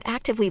those who aren't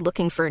actively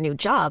looking for a new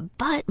job,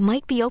 but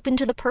might be open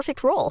to the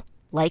perfect role,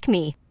 like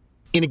me.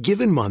 In a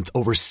given month,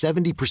 over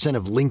 70%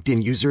 of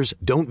LinkedIn users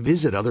don't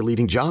visit other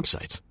leading job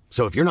sites.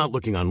 So if you're not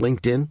looking on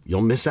LinkedIn,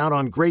 you'll miss out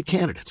on great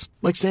candidates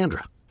like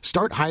Sandra.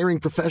 Start hiring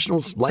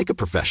professionals like a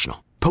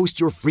professional. Post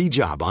your free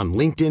job on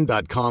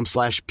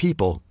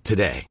linkedin.com/people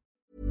today.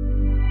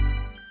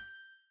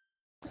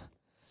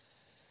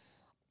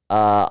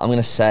 I'm going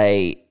to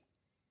say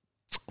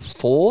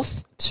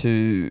 4th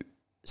to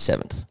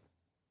 7th.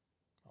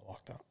 I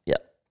like that.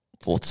 Yep.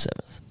 4th to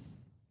 7th.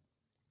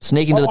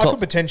 Sneak into the I top. could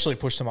potentially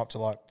push them up to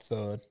like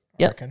 3rd, I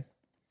Yep. reckon.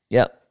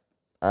 Yep.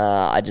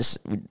 I just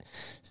need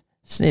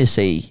to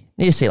see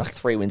like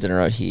 3 wins in a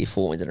row here,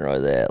 4 wins in a row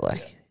there.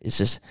 Like it's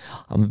just,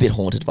 I'm a bit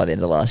haunted by the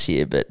end of last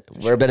year, but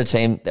we're a better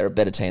team. They're a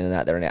better team than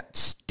that. They're an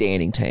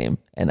outstanding team,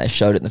 and they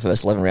showed it in the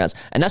first 11 rounds.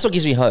 And that's what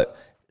gives me hope.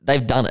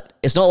 They've done it.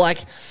 It's not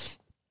like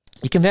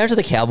you compare it to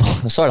the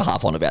Cowboys. I'm sorry to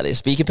harp on about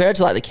this, but you compare it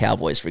to like the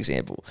Cowboys, for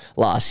example,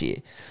 last year.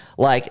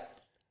 Like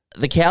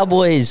the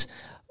Cowboys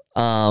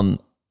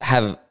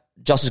have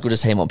just as good a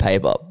team on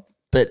paper,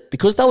 but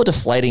because they were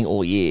deflating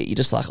all year, you're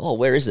just like, oh,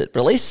 where is it? But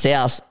at least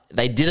South,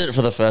 they did it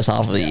for the first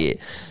half of the year.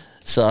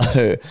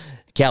 So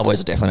Cowboys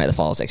will definitely make the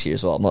finals next year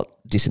as well. I'm not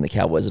dissing the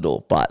Cowboys at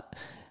all, but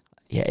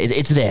yeah,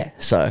 it's there.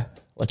 So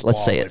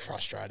let's see it.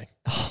 Frustrating.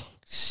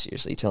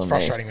 Seriously, you're telling It's me.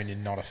 frustrating when you're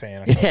not a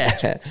fan.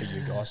 Yeah. For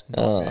you guys.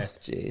 Oh, Nightmare.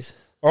 jeez.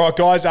 All right,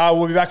 guys,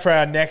 we'll be back for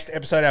our next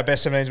episode, our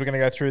best 17s. We're going to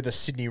go through the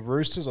Sydney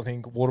Roosters. I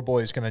think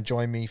Waterboy is going to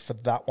join me for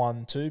that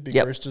one too, big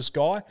Roosters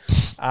guy.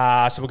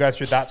 So we'll go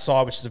through that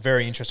side, which is a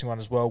very interesting one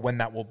as well. When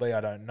that will be, I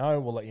don't know.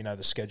 We'll let you know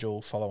the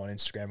schedule. Follow on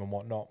Instagram and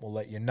whatnot. We'll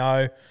let you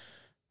know.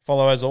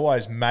 Follow, as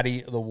always,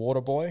 Matty the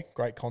Waterboy.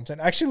 Great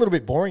content. Actually, a little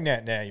bit boring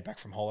now you're back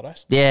from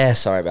holidays. Yeah,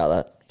 sorry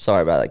about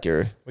that,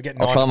 Guru. We're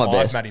getting I'll 9 try to my 5,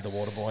 best. Matty the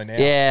Waterboy now.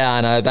 Yeah,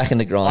 I know. Back in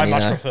the grind. I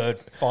much you know. preferred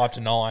 5 to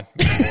 9.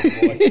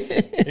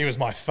 He was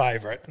my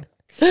favourite.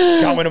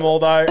 Can't win them all,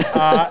 though.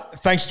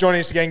 Thanks for joining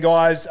us again,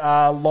 guys.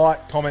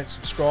 Like, comment,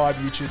 subscribe,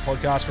 YouTube,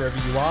 podcast,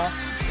 wherever you are.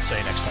 We'll see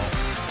you next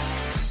time.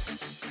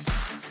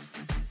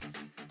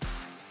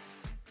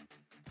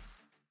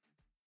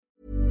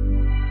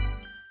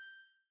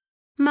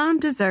 Mom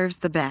deserves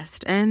the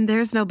best, and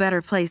there's no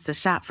better place to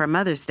shop for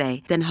Mother's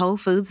Day than Whole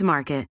Foods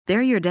Market.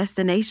 They're your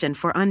destination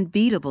for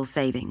unbeatable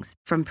savings,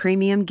 from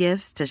premium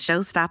gifts to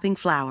show-stopping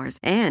flowers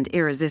and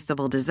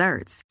irresistible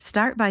desserts.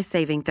 Start by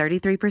saving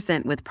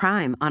 33% with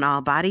Prime on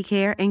all body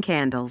care and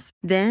candles.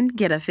 Then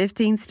get a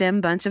 15-stem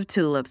bunch of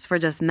tulips for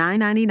just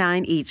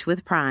 $9.99 each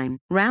with Prime.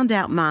 Round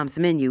out Mom's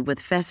menu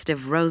with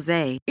festive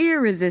rosé,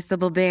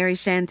 irresistible berry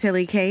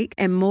chantilly cake,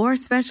 and more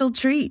special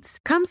treats.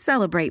 Come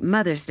celebrate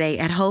Mother's Day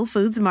at Whole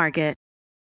Foods Market.